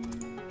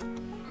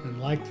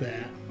 And like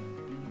that.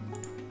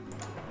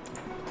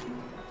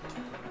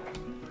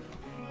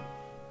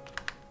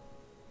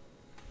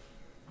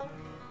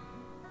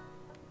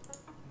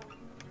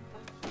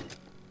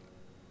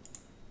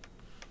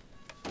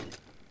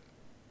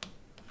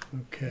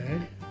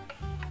 Okay.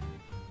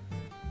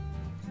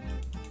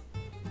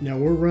 Now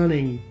we're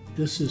running,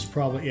 this is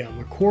probably, yeah,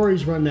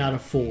 Macquarie's running out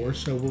of 4,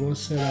 so we're going to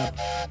set up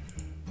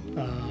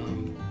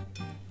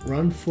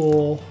run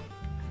full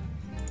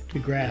to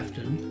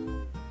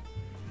Grafton,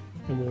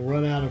 and we'll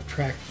run out of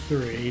track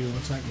 3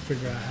 once I can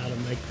figure out how to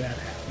make that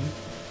happen,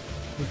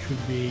 which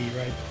would be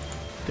right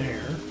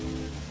there.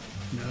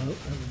 No,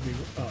 that would be,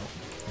 oh,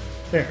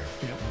 there,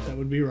 yep, that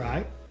would be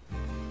right.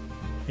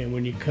 And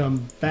when you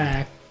come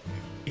back,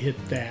 hit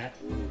that,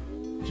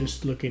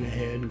 just looking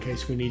ahead in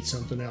case we need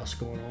something else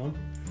going on.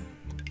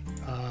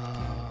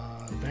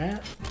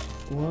 That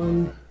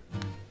one,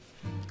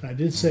 I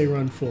did say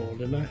run full,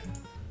 didn't I?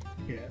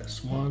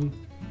 Yes, 1,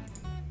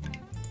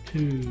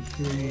 2,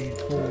 3,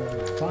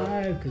 4,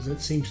 5, because that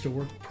seems to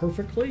work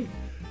perfectly.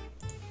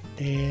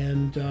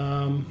 And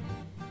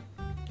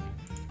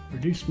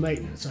reduce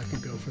maintenance, I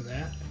could go for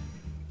that.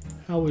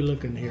 How are we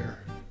looking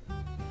here?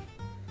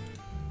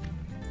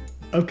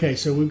 Okay,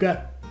 so we've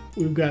got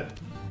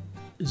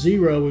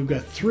 0, we've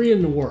got 3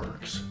 in the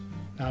works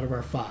out of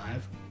our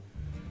 5.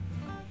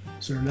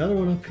 Is there another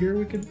one up here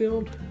we could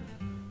build?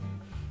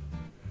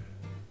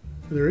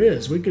 There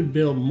is. We could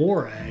build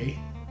Moree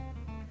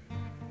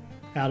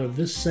out of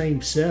this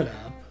same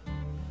setup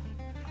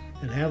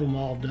and have them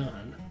all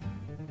done.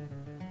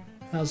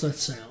 How's that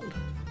sound?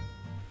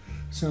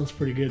 Sounds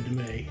pretty good to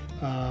me.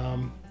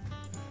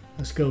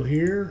 Let's go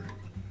here.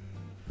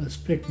 Let's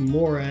pick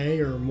Moree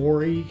or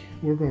Moree.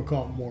 We're going to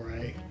call it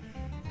Moree.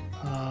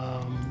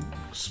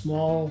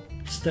 Small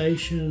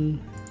station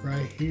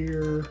right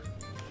here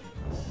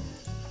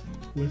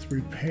with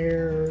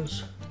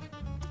repairs.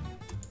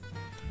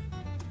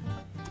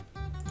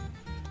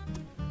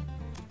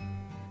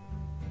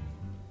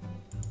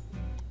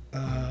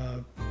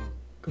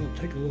 Going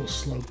to take a little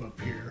slope up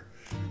here,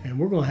 and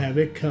we're going to have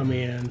it come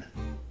in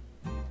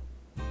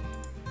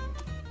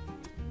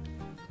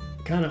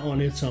kind of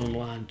on its own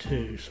line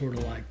too, sort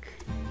of like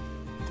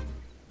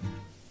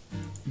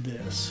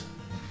this.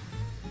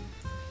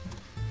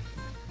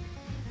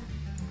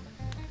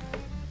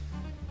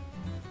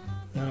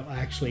 That'll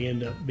actually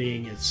end up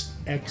being its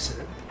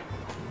exit.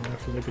 We'll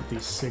have to look at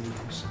these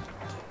signals.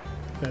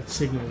 That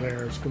signal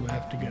there is going to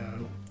have to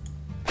go.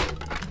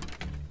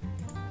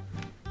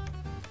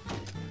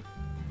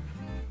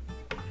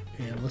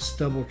 And let's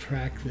double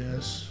track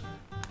this.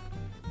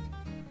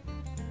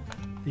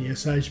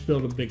 Yes, I just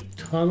built a big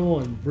tunnel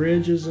and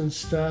bridges and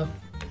stuff.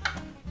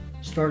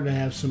 Starting to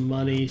have some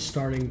money,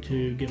 starting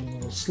to get a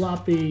little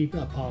sloppy. I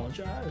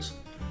apologize.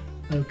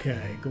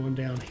 Okay, going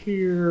down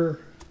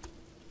here.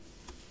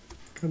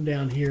 Come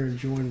down here and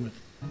join with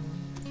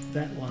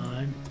that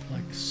line,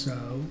 like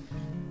so.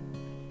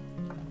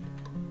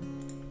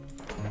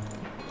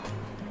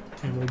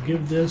 And we'll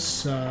give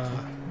this a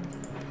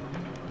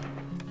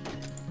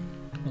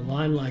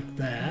line like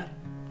that.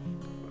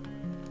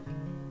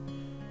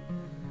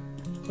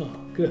 Oh,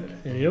 good.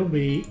 And it'll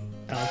be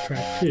out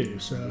track 2.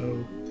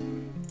 So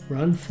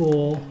run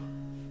full,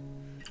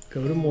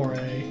 go to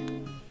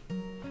Moree,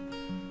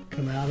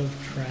 come out of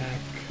track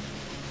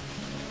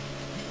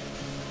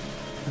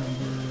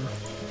number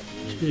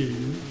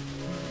 2,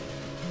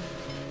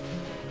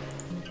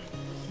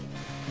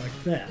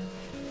 like that.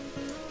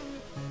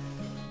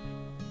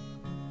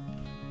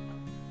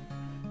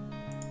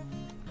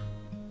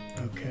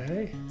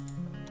 Okay.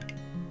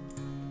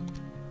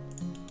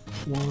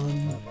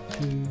 1,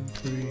 2,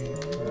 3,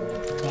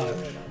 4,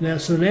 5. Now,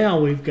 so now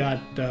we've got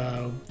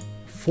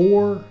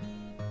 4.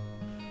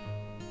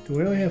 Do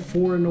we only have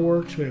 4 in the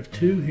works? We have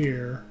 2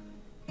 here.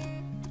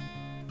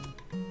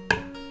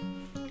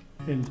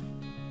 And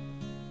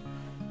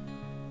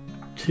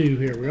 2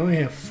 here. We only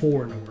have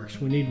 4 in the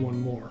works. We need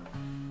 1 more.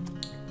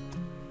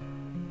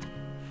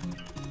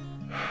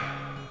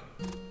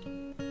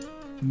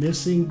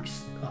 Missing.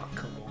 Oh,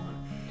 come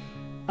on.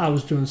 I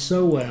was doing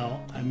so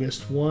well. I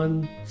missed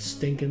one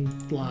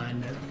stinking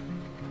line.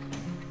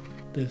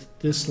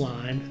 This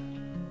line.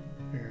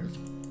 Here, let's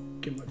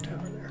give him a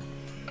tower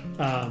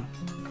there.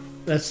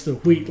 That's the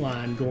wheat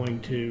line going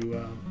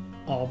to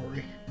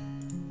Albury.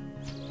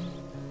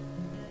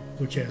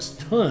 which has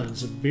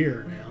tons of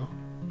beer now,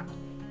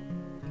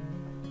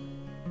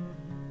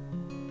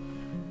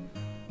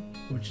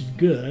 which is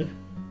good.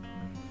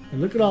 And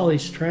look at all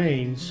these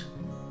trains.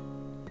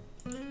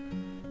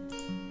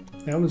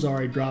 That one's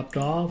already dropped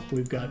off.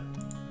 We've got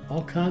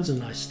all kinds of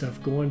nice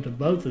stuff going to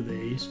both of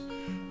these.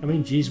 I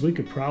mean, geez, we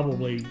could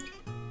probably,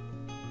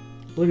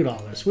 look at all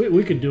this.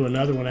 We could do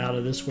another one out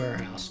of this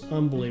warehouse.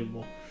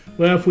 Unbelievable.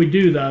 Well, if we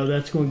do, though,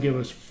 that's going to give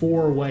us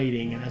 4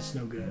 waiting, and that's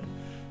no good.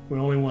 We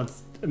only want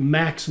a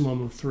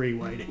maximum of 3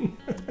 waiting.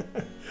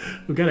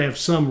 We've got to have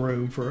some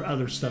room for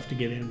other stuff to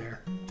get in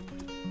there.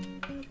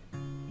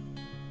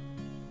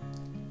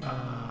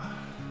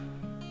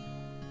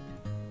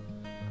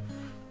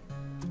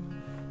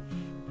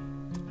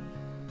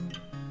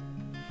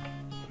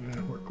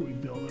 Where can we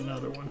build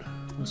another one?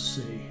 Let's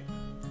see.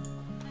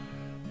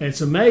 And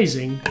it's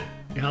amazing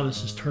how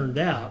this has turned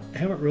out. I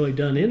haven't really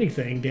done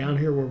anything down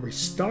here where we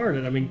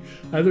started. I mean,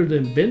 other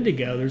than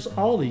Bendigo, there's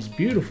all these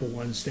beautiful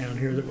ones down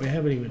here that we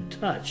haven't even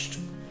touched.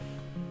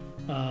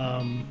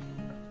 And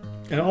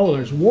oh,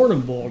 there's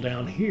Warrnambool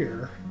down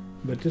here,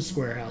 but this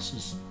warehouse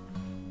is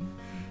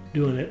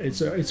doing it.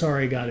 It's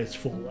already got its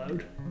full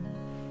load.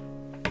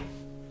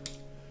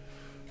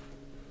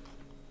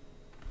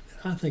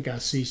 I think I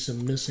see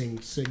some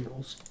missing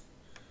signals.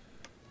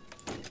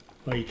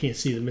 Well, you can't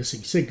see the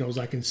missing signals.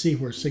 I can see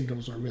where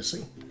signals are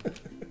missing.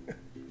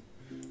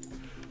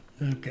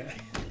 Okay.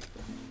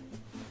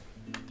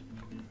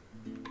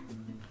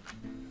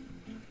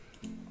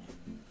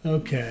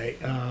 Okay,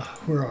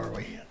 where are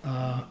we?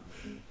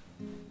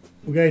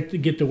 We got to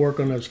get to work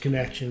on those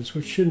connections,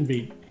 which shouldn't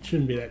be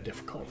that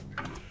difficult.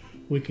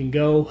 We can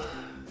go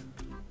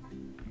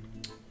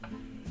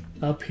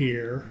up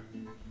here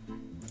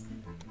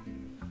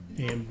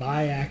and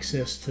buy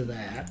access to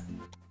that.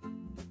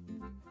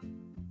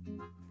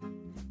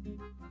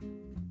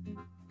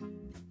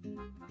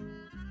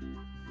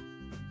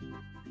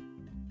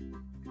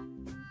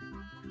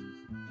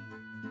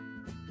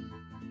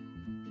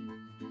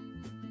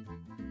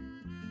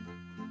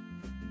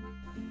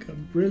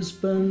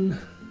 Brisbane.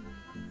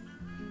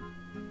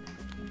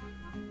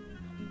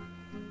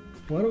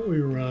 Why don't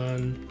we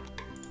run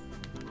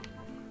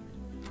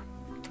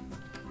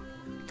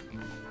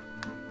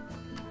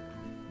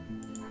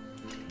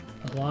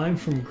a line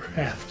from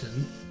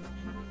Grafton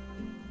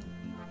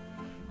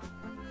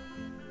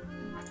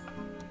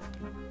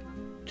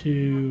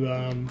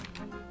to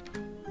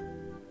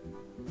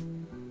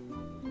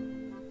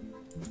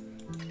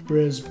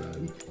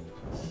Brisbane.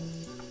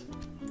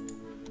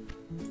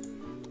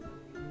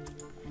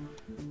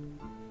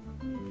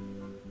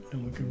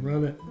 And we can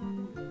run it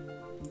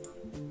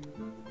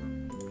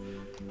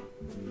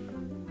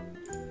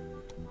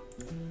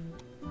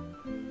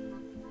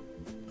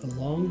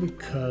along the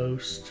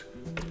coast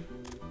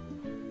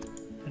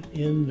and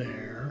in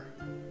there.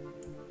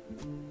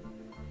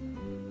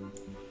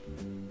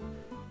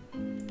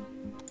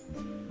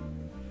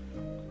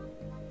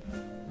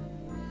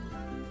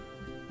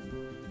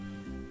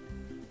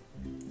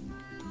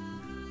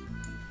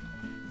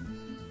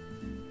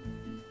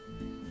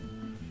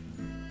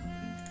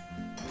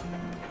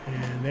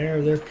 And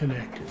there they're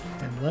connected.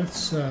 And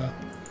let's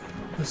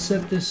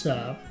set this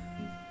up.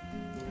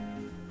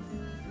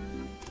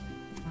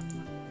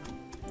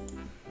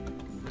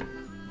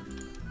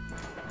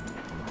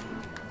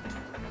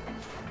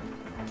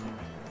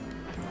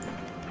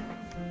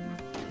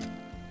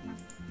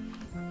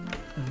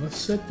 And let's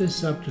set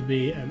this up to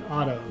be an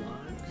auto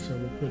line. So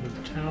we'll put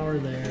a tower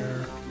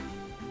there,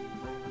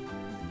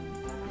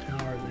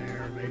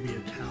 maybe a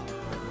tower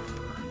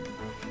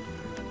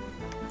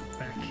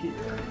back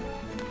here.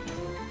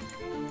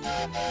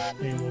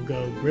 And we'll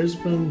go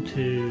Brisbane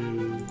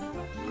to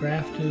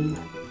Grafton.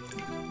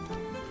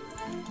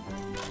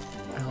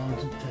 How long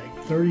does it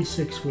take?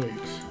 36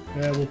 weeks.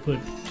 Yeah, we'll put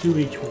 2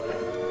 each way.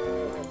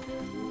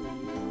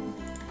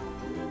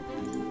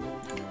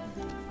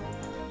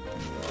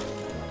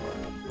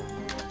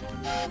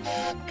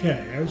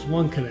 Okay, there's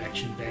one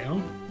connection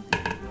down.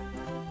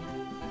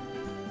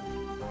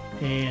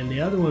 And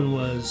the other one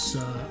was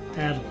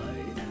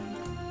Adelaide,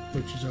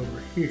 which is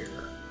over here.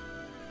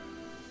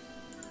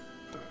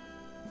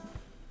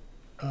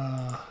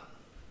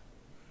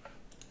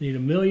 Need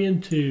 $1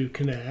 million to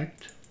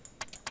connect.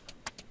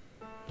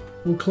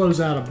 We'll close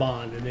out a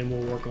bond and then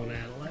we'll work on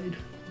Adelaide.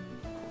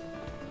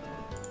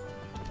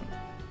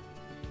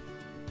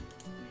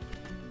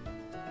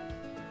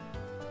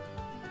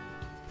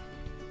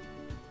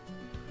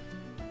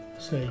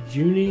 Say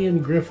Junee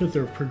and Griffith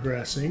are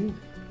progressing.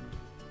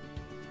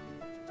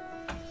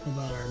 How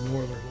about our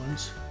northern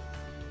ones?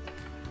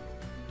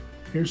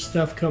 Here's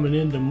stuff coming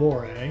into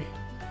Moree.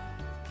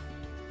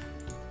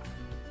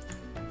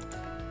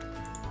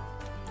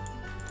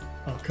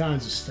 All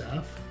kinds of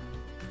stuff.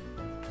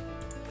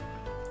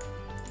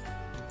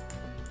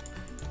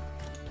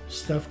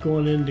 Stuff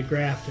going into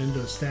Grafton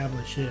to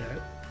establish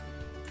it.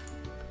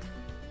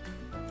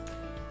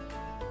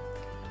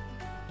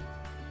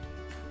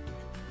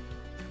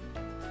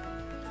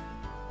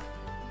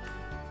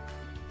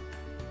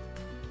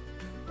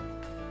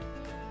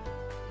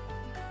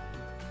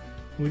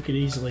 We could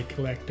easily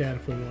collect that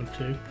if we want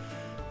to.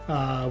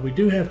 We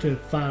do have to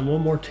find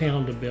one more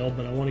town to build,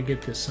 but I want to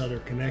get this other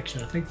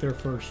connection. I think they're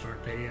first,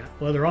 aren't they? Yeah.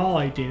 Well, they're all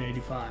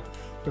 1885.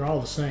 They're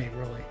all the same,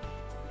 really.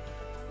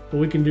 But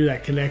we can do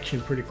that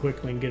connection pretty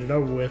quickly and get it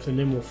over with, and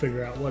then we'll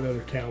figure out what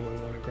other town we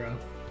want to grow.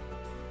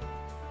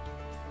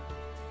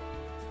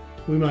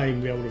 We might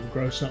even be able to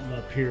grow something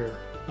up here.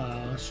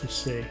 Let's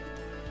just see.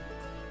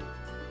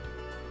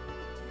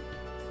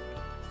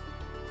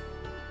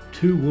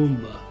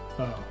 Toowoomba.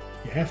 Oh,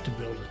 you have to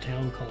build a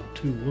town called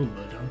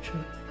Toowoomba, don't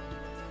you?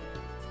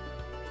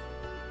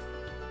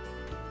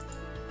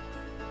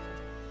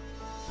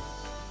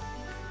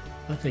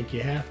 I think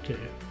you have to.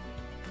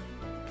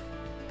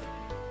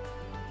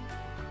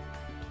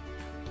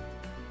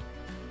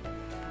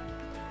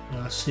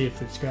 Let's see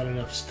if it's got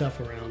enough stuff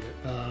around it.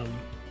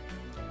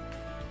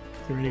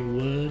 Is there any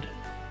wood?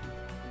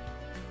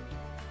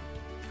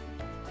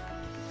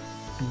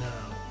 No.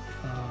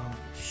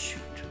 Shoot.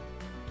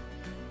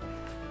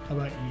 How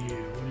about you?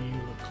 What do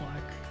you look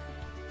like?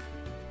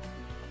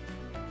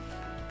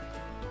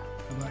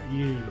 How about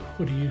you?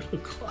 What do you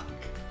look like?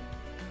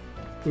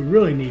 We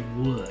really need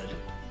wood.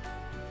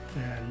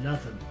 And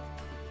nothing.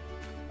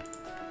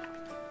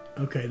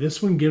 Okay,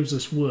 this one gives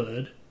us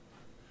wood.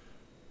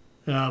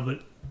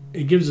 But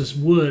it gives us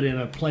wood in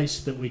a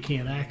place that we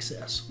can't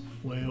access,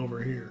 way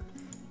over here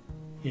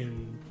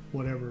in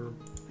whatever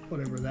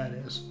that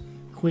is.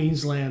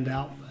 Queensland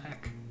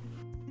Outback.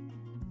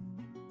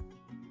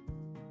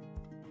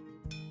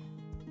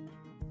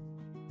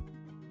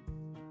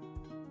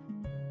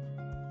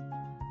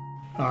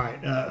 All right,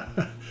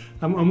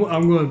 I'm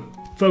going to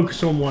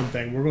focus on one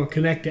thing. We're going to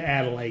connect to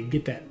Adelaide,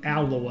 get that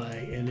out of the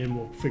way, and then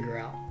we'll figure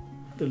out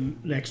the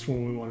next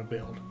one we want to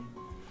build.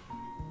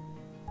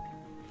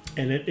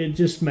 And it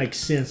just makes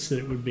sense that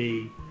it would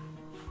be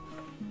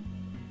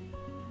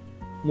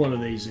one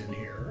of these in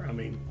here. I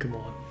mean, come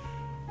on.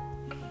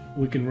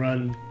 We can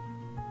run.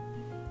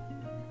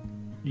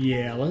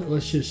 Yeah,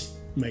 let's just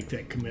make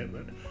that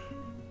commitment.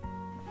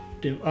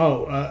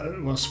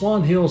 Well,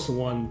 Swan Hill's the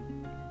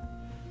one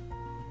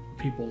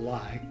people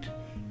liked.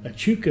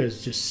 Echuca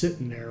is just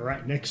sitting there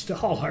right next to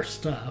all our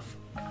stuff.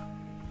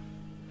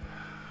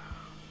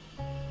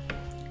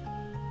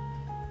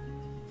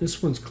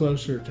 This one's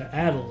closer to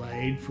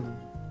Adelaide for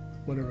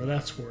whatever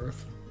that's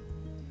worth.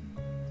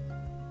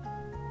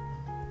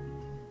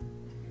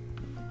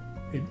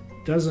 It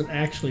doesn't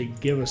actually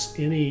give us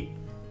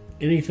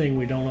anything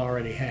we don't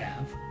already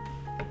have.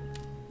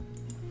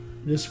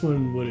 This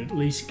one would at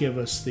least give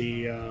us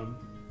the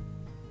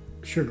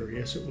sugar.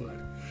 Yes, it would.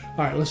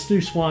 All right, let's do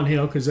Swan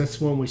Hill because that's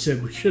the one we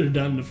said we should have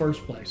done in the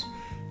first place.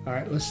 All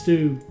right, let's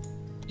do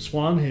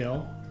Swan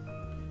Hill.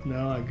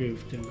 No, I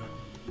goofed, didn't I?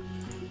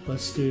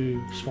 Let's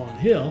do Swan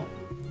Hill,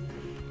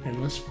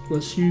 and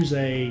let's use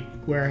a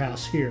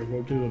warehouse here.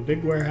 We'll do a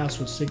big warehouse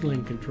with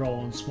signaling control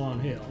on Swan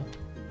Hill.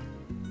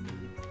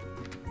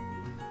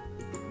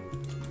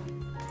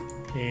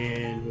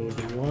 And we'll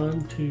do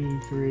 1, 2,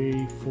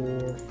 3,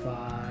 4,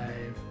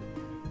 5,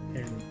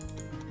 and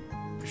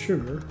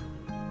sugar.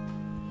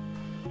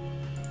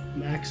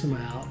 Max them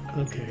out.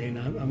 Okay, and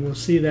I'm going to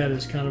see that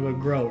as kind of a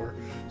grower.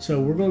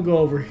 So we're going to go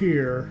over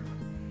here,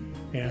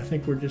 and I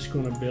think we're just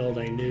going to build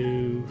a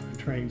new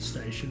train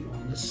station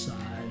on this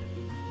side.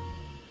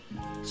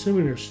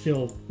 Assuming there's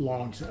still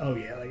logs. Oh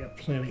yeah, they got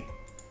plenty.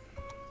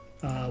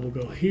 We'll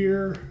go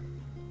here.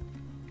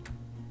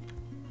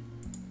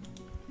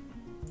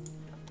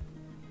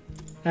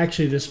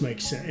 Actually, this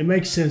makes sense. It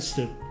makes sense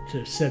to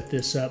set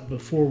this up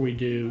before we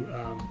do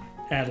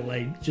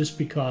Adelaide, just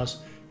because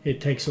it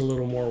takes a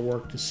little more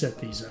work to set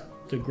these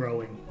up, the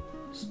growing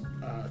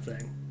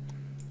thing.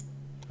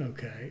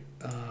 Okay.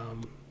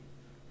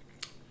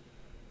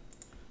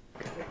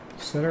 Okay.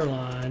 Set our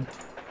line.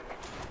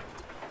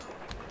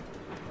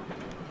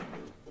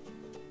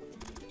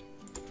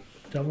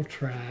 Double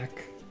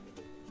track.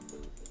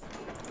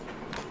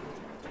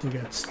 We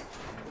got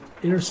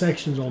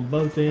intersections on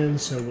both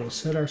ends, so we'll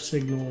set our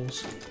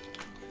signals,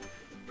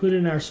 put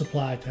in our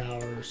supply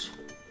towers.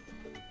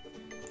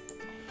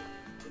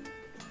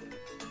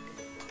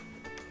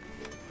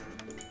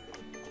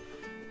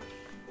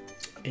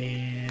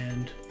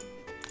 And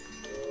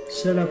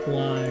set up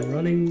line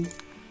running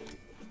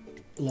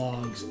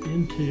logs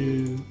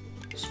into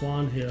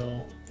Swan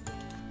Hill.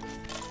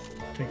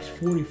 Takes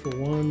 40 for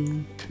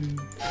 1, 2,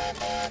 3,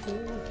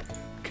 4.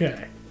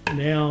 Okay,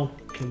 now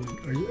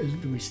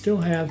do we still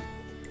have?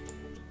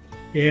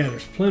 Yeah,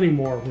 there's plenty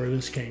more where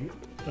this came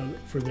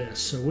for this,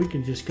 so we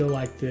can just go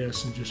like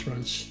this and just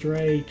run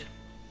straight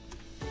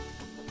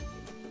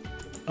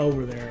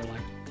over there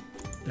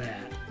like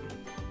that.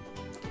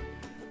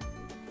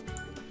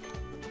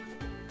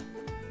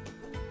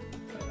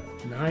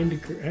 Nine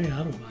degree. Hey,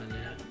 I don't mind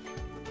that.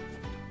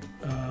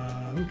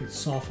 We could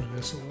soften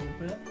this a little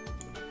bit.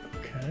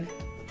 Okay,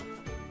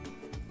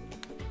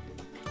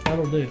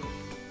 that'll do.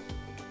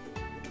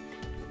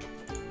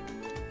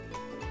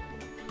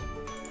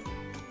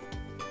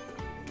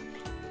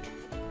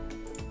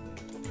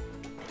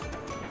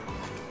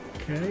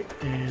 Okay,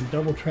 and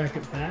double track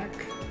it back.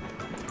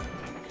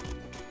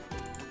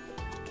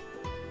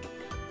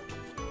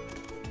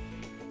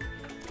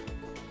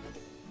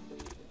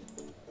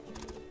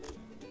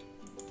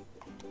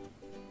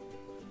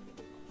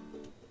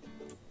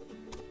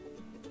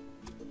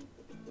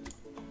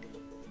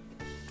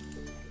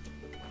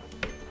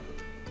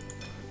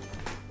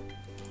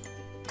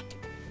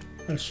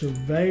 A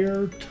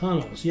surveyor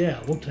tunnels.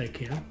 Yeah, we'll take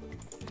him.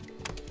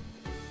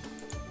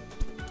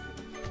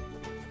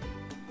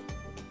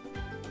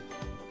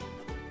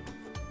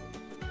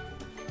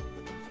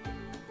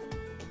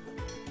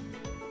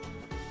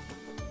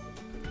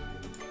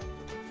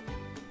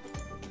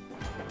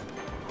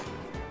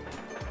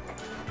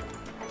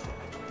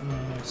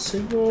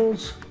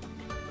 Signals.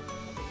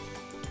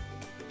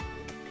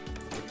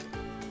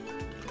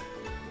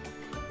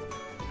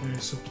 And a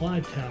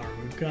supply tower.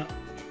 We've got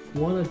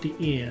one at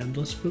the end.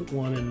 Let's put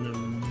one in the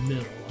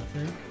middle, I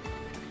think.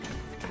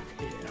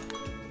 Yeah.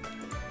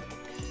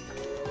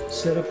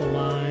 Set up a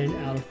line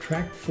out of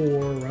track 4,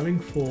 running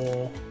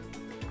full.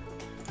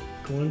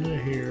 Going to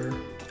here.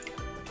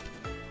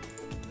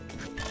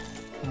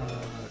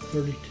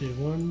 32.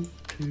 1,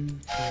 2, 3,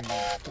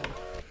 4.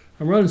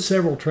 I'm running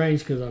several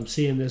trains because I'm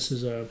seeing this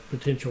as a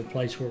potential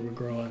place where we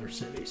grow other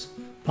cities.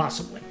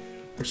 Possibly.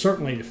 Or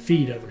certainly to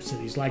feed other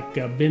cities, like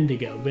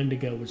Bendigo.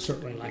 Bendigo would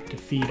certainly like to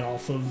feed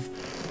off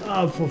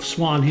of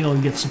Swan Hill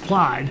and get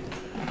supplied.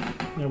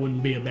 That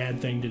wouldn't be a bad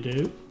thing to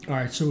do. All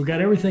right, so we've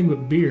got everything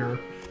but beer,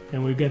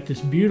 and we've got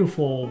this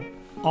beautiful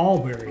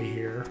Albury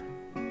here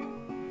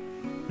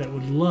that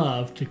would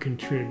love to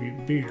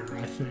contribute beer,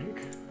 I think.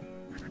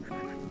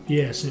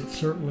 Yes, it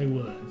certainly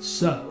would.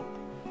 So,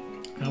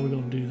 how are we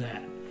going to do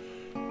that?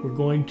 We're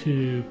going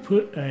to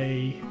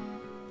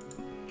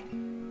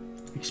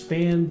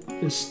expand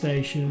this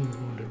station. We're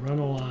going to run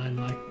a line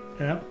like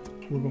that.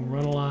 We're going to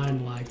run a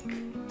line like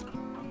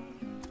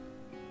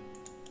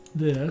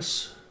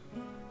this.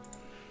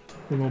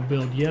 We're going to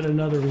build yet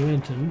another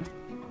Linton.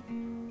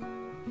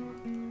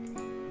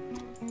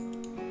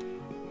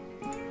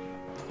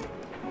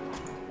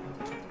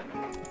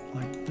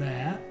 Like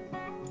that.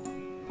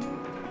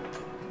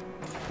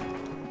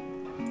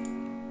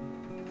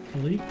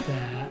 Delete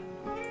that.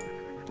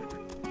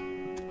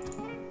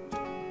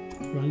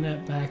 Run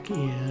that back in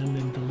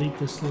and delete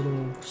this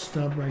little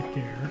stub right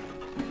there.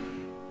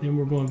 Then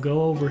we're going to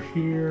go over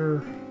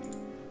here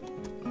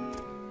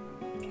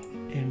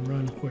and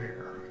run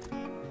where?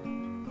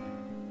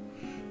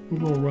 We're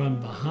going to run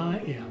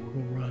behind, yeah, we're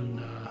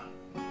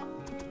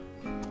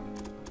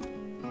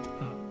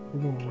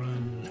going to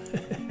run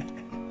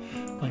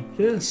like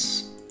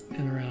this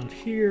and around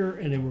here,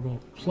 and then we're going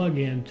to plug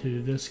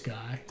into this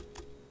guy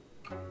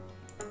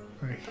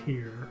right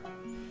here.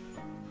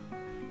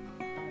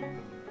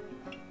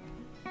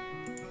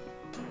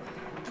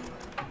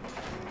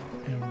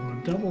 And we're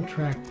going to double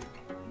track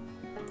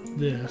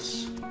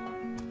this.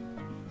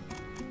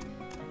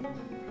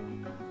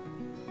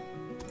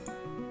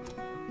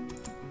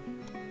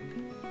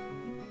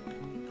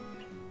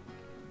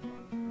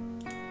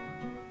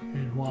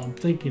 And while I'm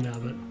thinking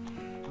of it,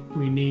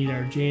 we need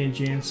our Jan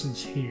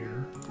Jansen's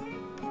here.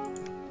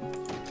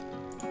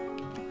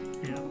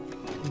 Yeah,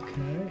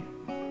 okay.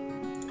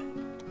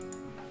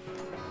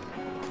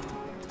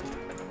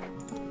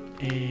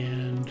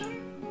 And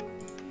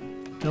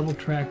double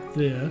track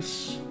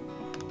this.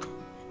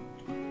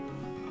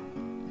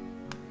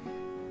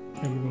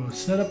 And we're going to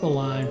set up a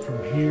line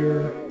from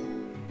here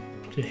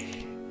to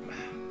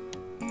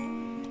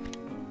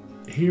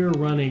here,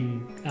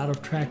 running out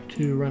of track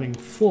 2, running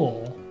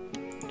full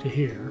to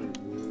here.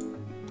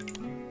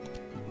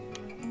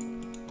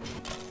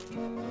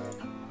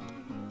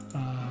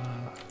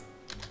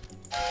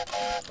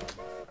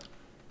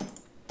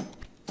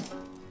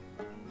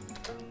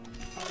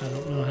 I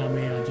don't know how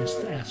many I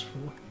just asked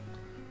for.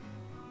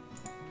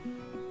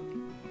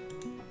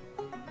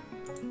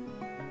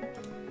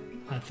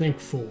 I think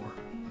 4.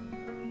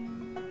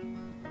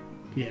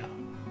 Yeah,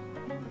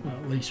 well,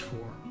 at least 4.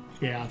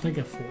 Yeah, I think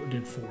I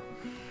did 4.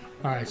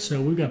 All right, so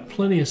we've got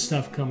plenty of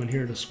stuff coming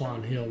here to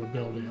Swan Hill to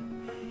build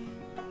in.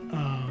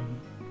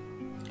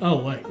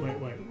 Oh, wait,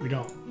 we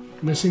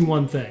don't. Missing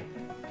one thing.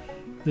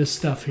 This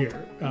stuff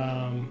here.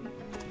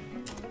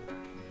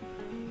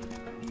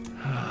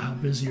 How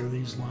busy are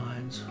these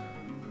lines?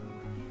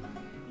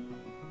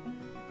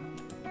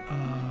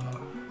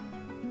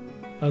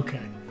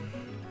 Okay.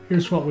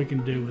 Here's what we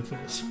can do with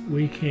this.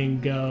 We can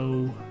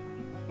go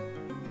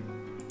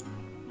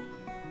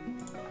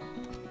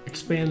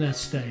expand that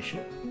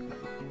station.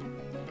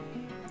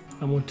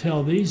 I'm going to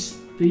tell these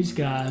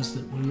guys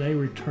that when they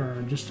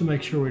return, just to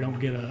make sure we don't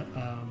get a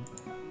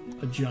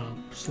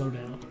jump, slow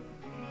down.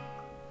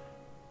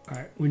 All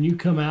right, when you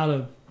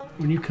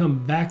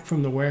come back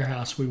from the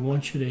warehouse, we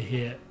want you to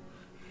hit.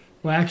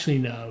 Well, actually,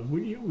 no.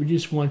 We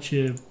just want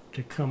you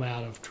to come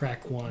out of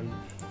track 1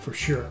 for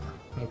sure.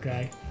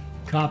 Okay.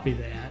 Copy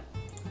that,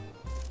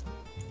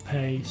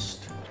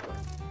 paste,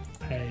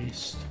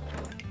 paste,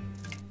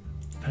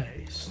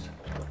 paste.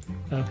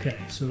 Okay,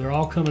 so they're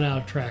all coming out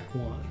of track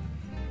 1.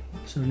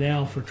 So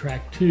now for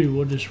track 2,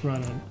 we'll just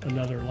run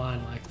another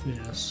line like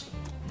this.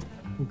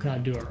 We'll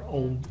kind of do our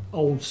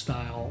old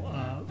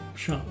style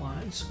shunt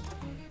lines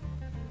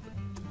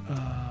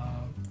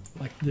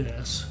like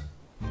this.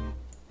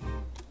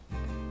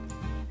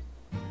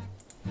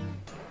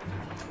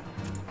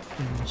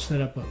 And we'll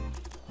set up a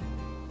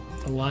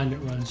line that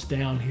runs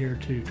down here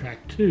to track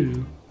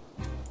 2,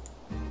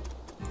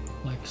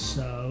 like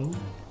so. so.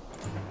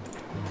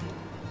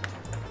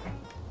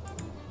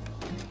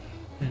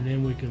 And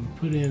then we can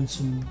put in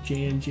some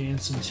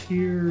Jansons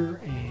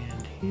here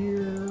and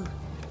here.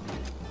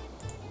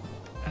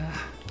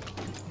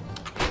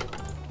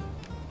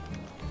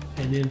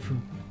 And then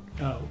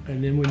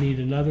and then we need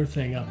another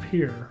thing up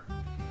here.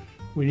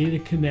 We need a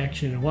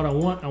connection. And what I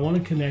want a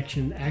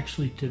connection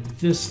actually to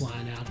this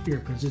line out here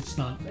because it's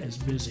not as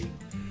busy.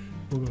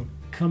 We're going to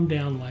come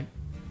down like,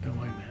 oh,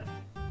 wait a minute.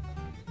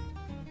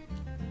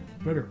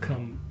 Better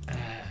come,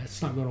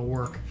 it's not going to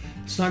work.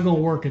 It's not going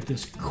to work at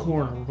this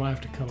corner. We're going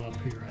to have to come up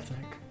here, I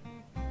think.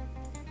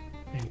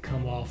 And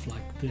come off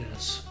like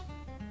this.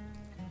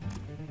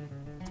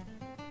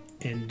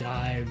 And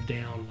dive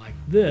down like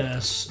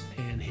this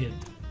and hit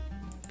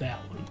that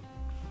one.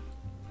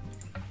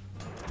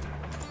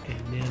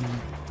 And then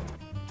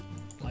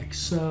like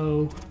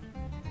so.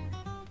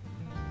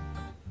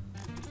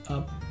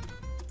 Up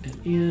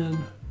and in.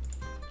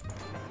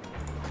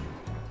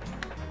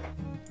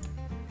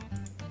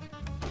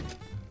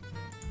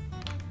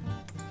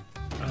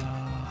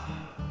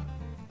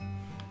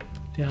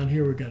 Down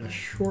here we got a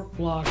short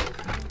block.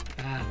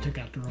 I took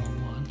out the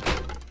wrong one.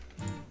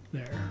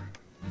 There.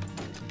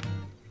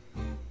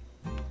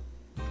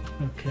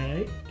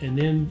 Okay, and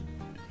then,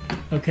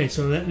 okay,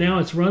 so that now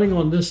it's running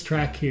on this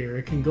track here.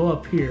 It can go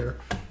up here,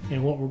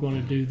 and what we're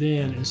going to do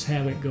then is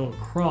have it go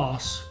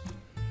across.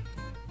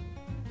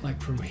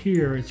 Like from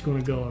here, it's going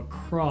to go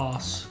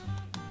across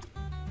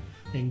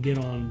and get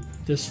on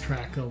this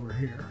track over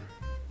here,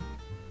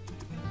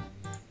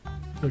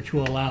 which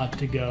will allow it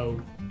to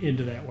go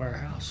into that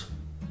warehouse.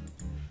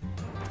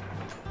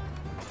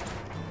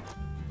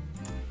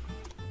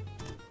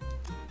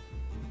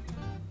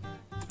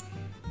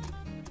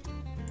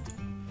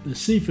 The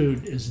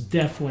seafood is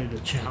definitely the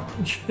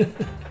challenge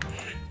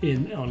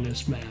on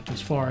this map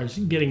as far as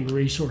getting the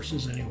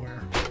resources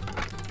anywhere.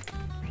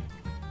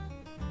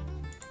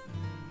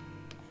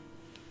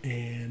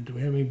 And do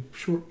we have any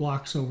short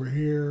blocks over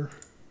here?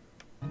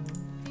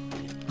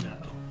 No.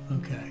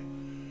 Okay.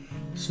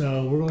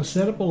 So we're going to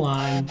set up a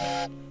line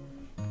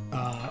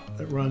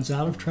that runs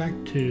out of track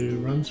 2,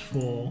 runs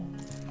full,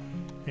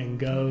 and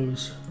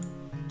goes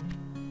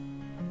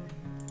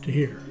to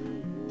here.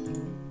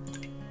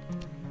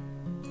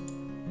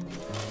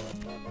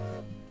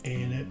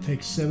 And it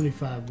takes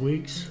 75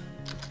 weeks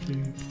to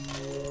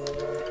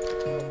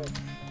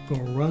go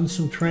run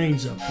some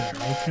trains up there.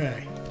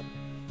 Okay.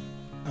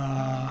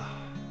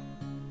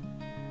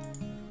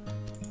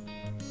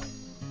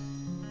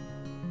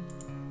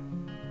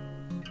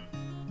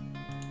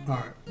 All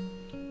right.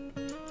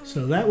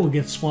 So that will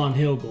get Swan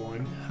Hill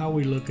going. How are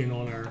we looking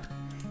on our...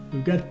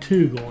 We've got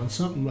 2 going.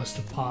 Something must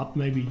have popped.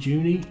 Maybe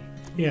Junee?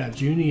 Yeah,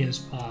 Junee has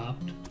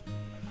popped.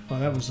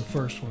 Well, that was the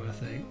first one, I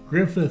think.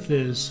 Griffith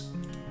is...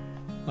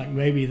 like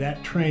maybe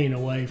that train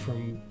away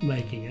from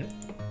making it.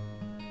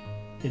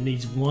 It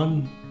needs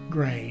 1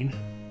 grain.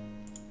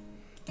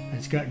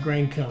 It's got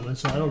grain coming,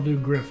 so that'll do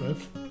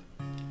Griffith.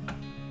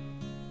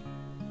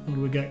 What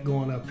do we got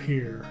going up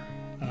here?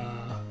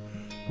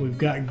 We've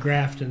got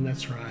Grafton,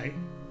 that's right.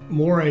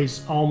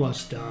 Moree's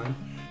almost done.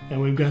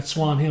 And we've got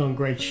Swan Hill in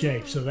great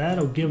shape, so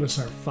that'll give us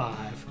our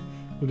 5.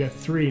 We've got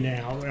 3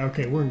 now.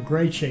 Okay, we're in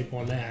great shape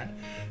on that.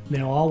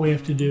 Now all we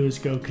have to do is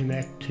go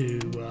connect to...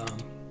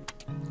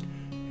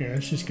 here,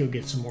 let's just go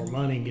get some more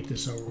money and get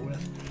this over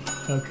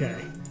with. Okay.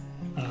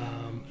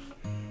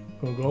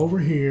 We'll go over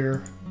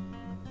here,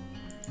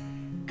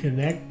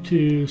 connect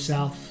to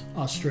South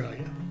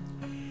Australia.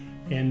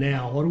 And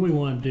now, what do we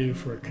want to do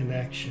for a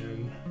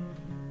connection?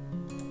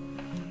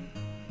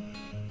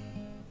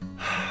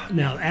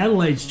 Now,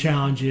 Adelaide's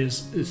challenge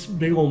is this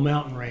big old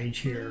mountain range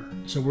here.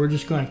 So we're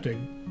just going to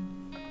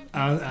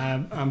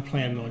have to, I'm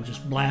planning on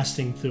just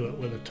blasting through it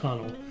with a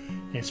tunnel.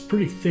 And it's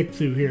pretty thick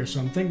through here, so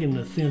I'm thinking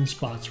the thin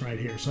spots right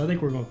here. So I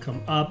think we're going to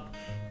come up,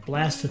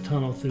 blast a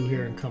tunnel through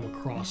here, and come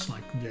across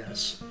like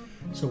this.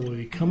 So we'll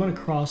be coming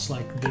across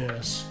like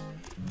this,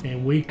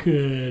 and we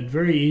could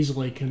very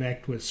easily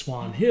connect with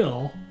Swan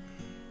Hill.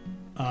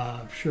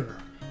 Sure,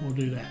 we'll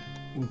do that.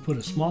 We'll put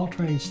a small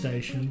train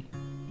station.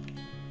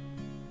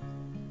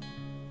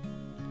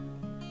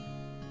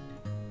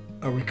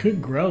 Or we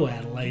could grow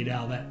Adelaide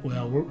out of that.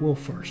 Well,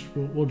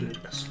 we'll do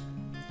this.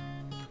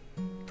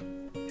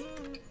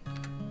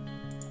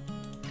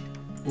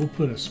 We'll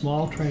put a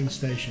small train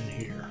station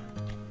here.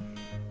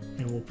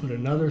 And we'll put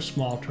another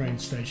small train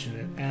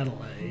station at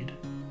Adelaide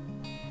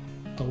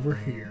over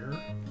here.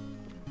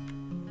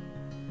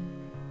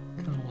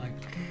 Kind of like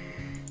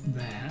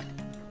that.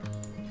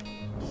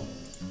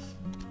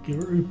 Give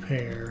it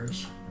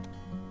repairs.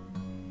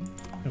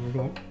 And we're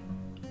going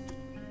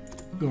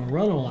to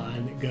run a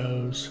line that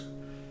goes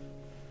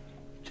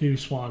to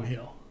Swan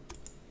Hill.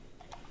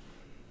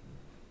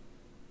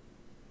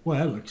 Well,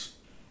 that looks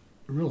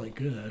really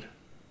good.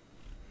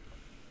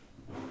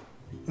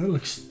 That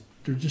looks,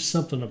 there's just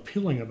something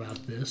appealing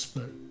about this,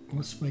 but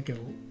let's make it,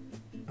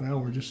 well,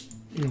 we're just,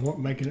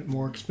 making it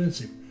more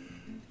expensive.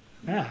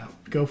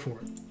 Go for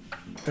it.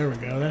 There we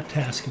go, that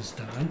task is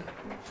done.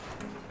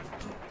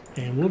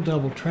 And we'll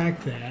double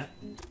track that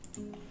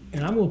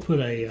And I'm going to put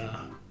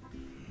a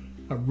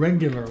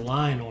regular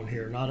line on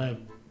here, not a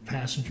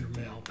passenger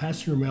mail.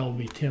 Passenger mail will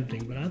be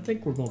tempting, but I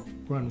think we're going to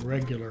run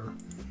regular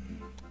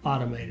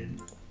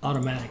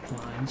automatic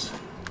lines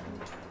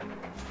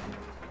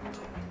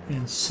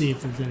and see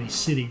if there's any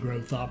city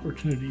growth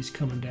opportunities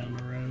coming down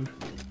the road.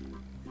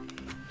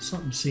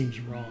 Something seems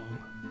wrong.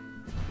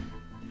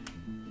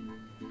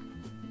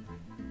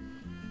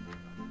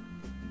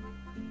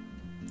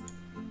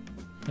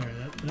 There,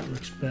 that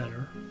looks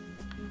better.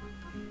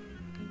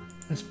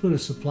 Let's put a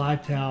supply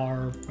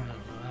tower, I don't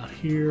know, out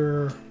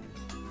here,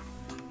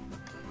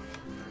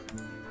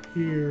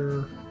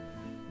 here,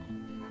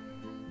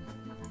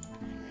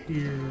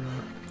 here.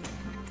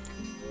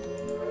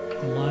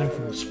 A line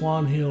from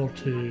Swan Hill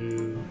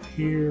to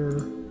here,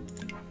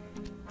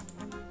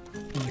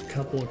 and a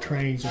couple of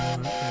trains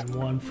on it, and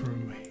one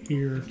from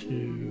here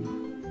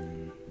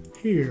to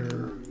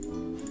here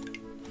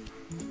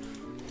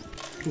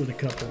with a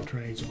couple of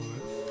trains on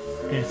it.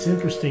 And it's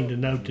interesting to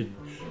note that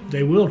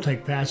they will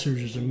take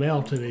passengers and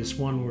mail to this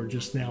one we're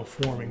just now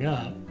forming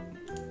up.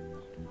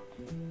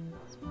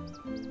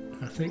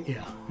 I think,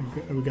 yeah,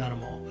 we got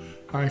them all.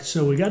 All right,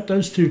 so we got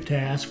those two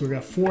tasks. We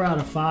got 4 out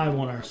of 5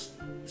 on our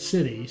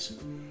cities.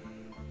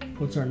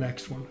 What's our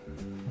next one?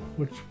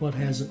 What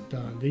hasn't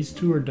done? These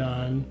 2 are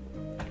done.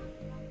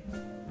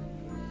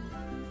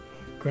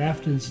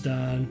 Grafton's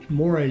done.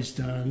 Moree's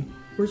done.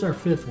 Where's our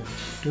 5th one?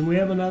 Didn't we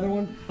have another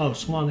one? Oh,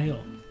 Swan Hill.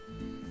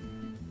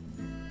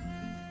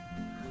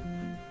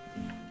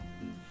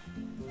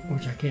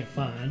 Which I can't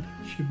find.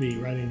 Should be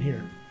right in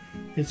here.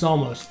 It's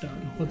almost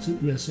done. What's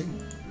it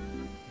missing?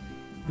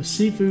 The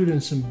seafood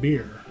and some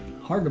beer.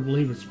 Hard to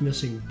believe it's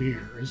missing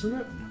beer, isn't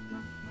it?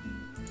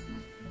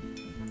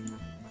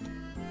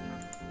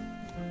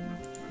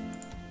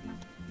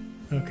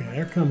 Okay,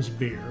 there comes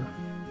beer.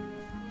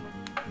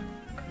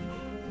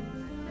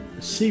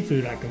 The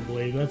seafood I can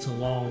believe, that's a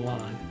long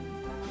line.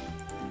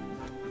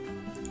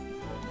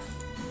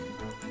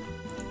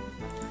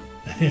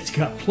 It's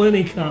got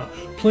plenty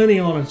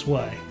on its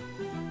way.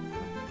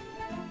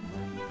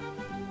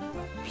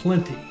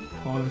 Plenty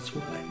on its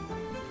way.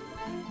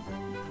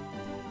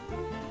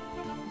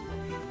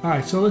 All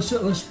right, so let's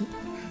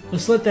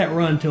let that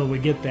run till we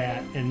get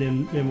that, and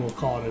then we'll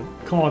call it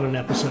an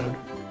episode.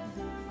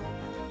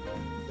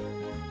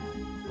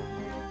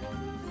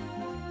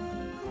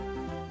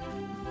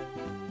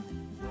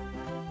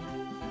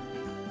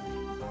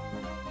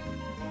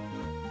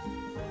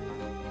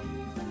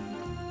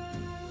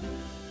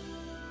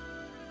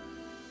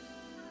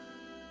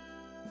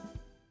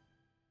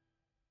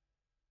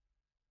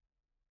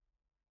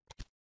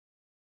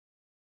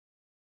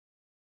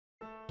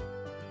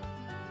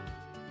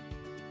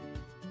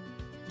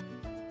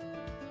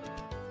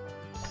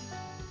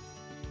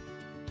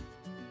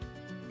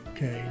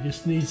 Okay,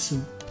 just needs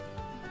some.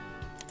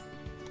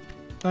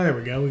 Oh, there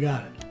we go. We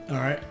got it. All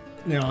right.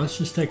 Now let's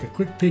just take a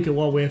quick peek at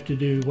what we have to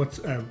do. What's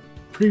a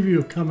preview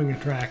of coming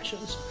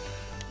attractions?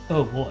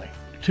 Oh boy,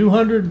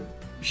 200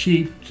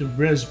 sheep to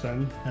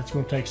Brisbane. That's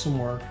going to take some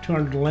work.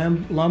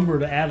 200 lumber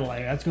to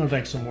Adelaide. That's going to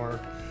take some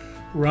work.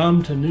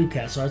 Rum to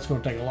Newcastle. That's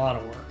going to take a lot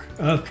of work.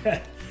 Okay.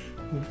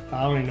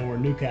 I don't even know where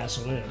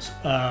Newcastle is.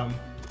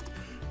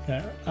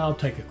 I'll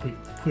take a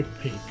quick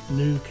peek.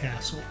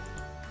 Newcastle.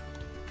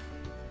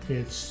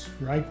 It's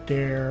right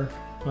there.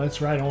 Well,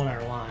 it's right on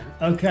our line.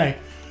 Okay,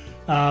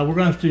 we're going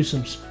to have to do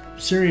some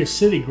serious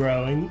city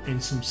growing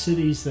in some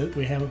cities that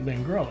we haven't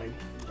been growing.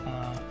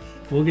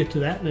 We'll get to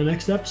that in the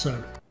next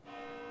episode.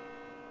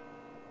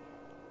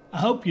 I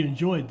hope you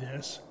enjoyed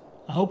this.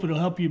 I hope it'll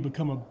help you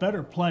become a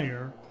better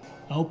player.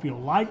 I hope you'll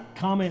like,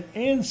 comment,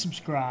 and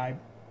subscribe,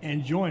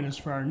 and join us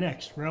for our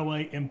next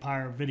Railway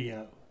Empire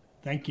video.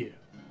 Thank you.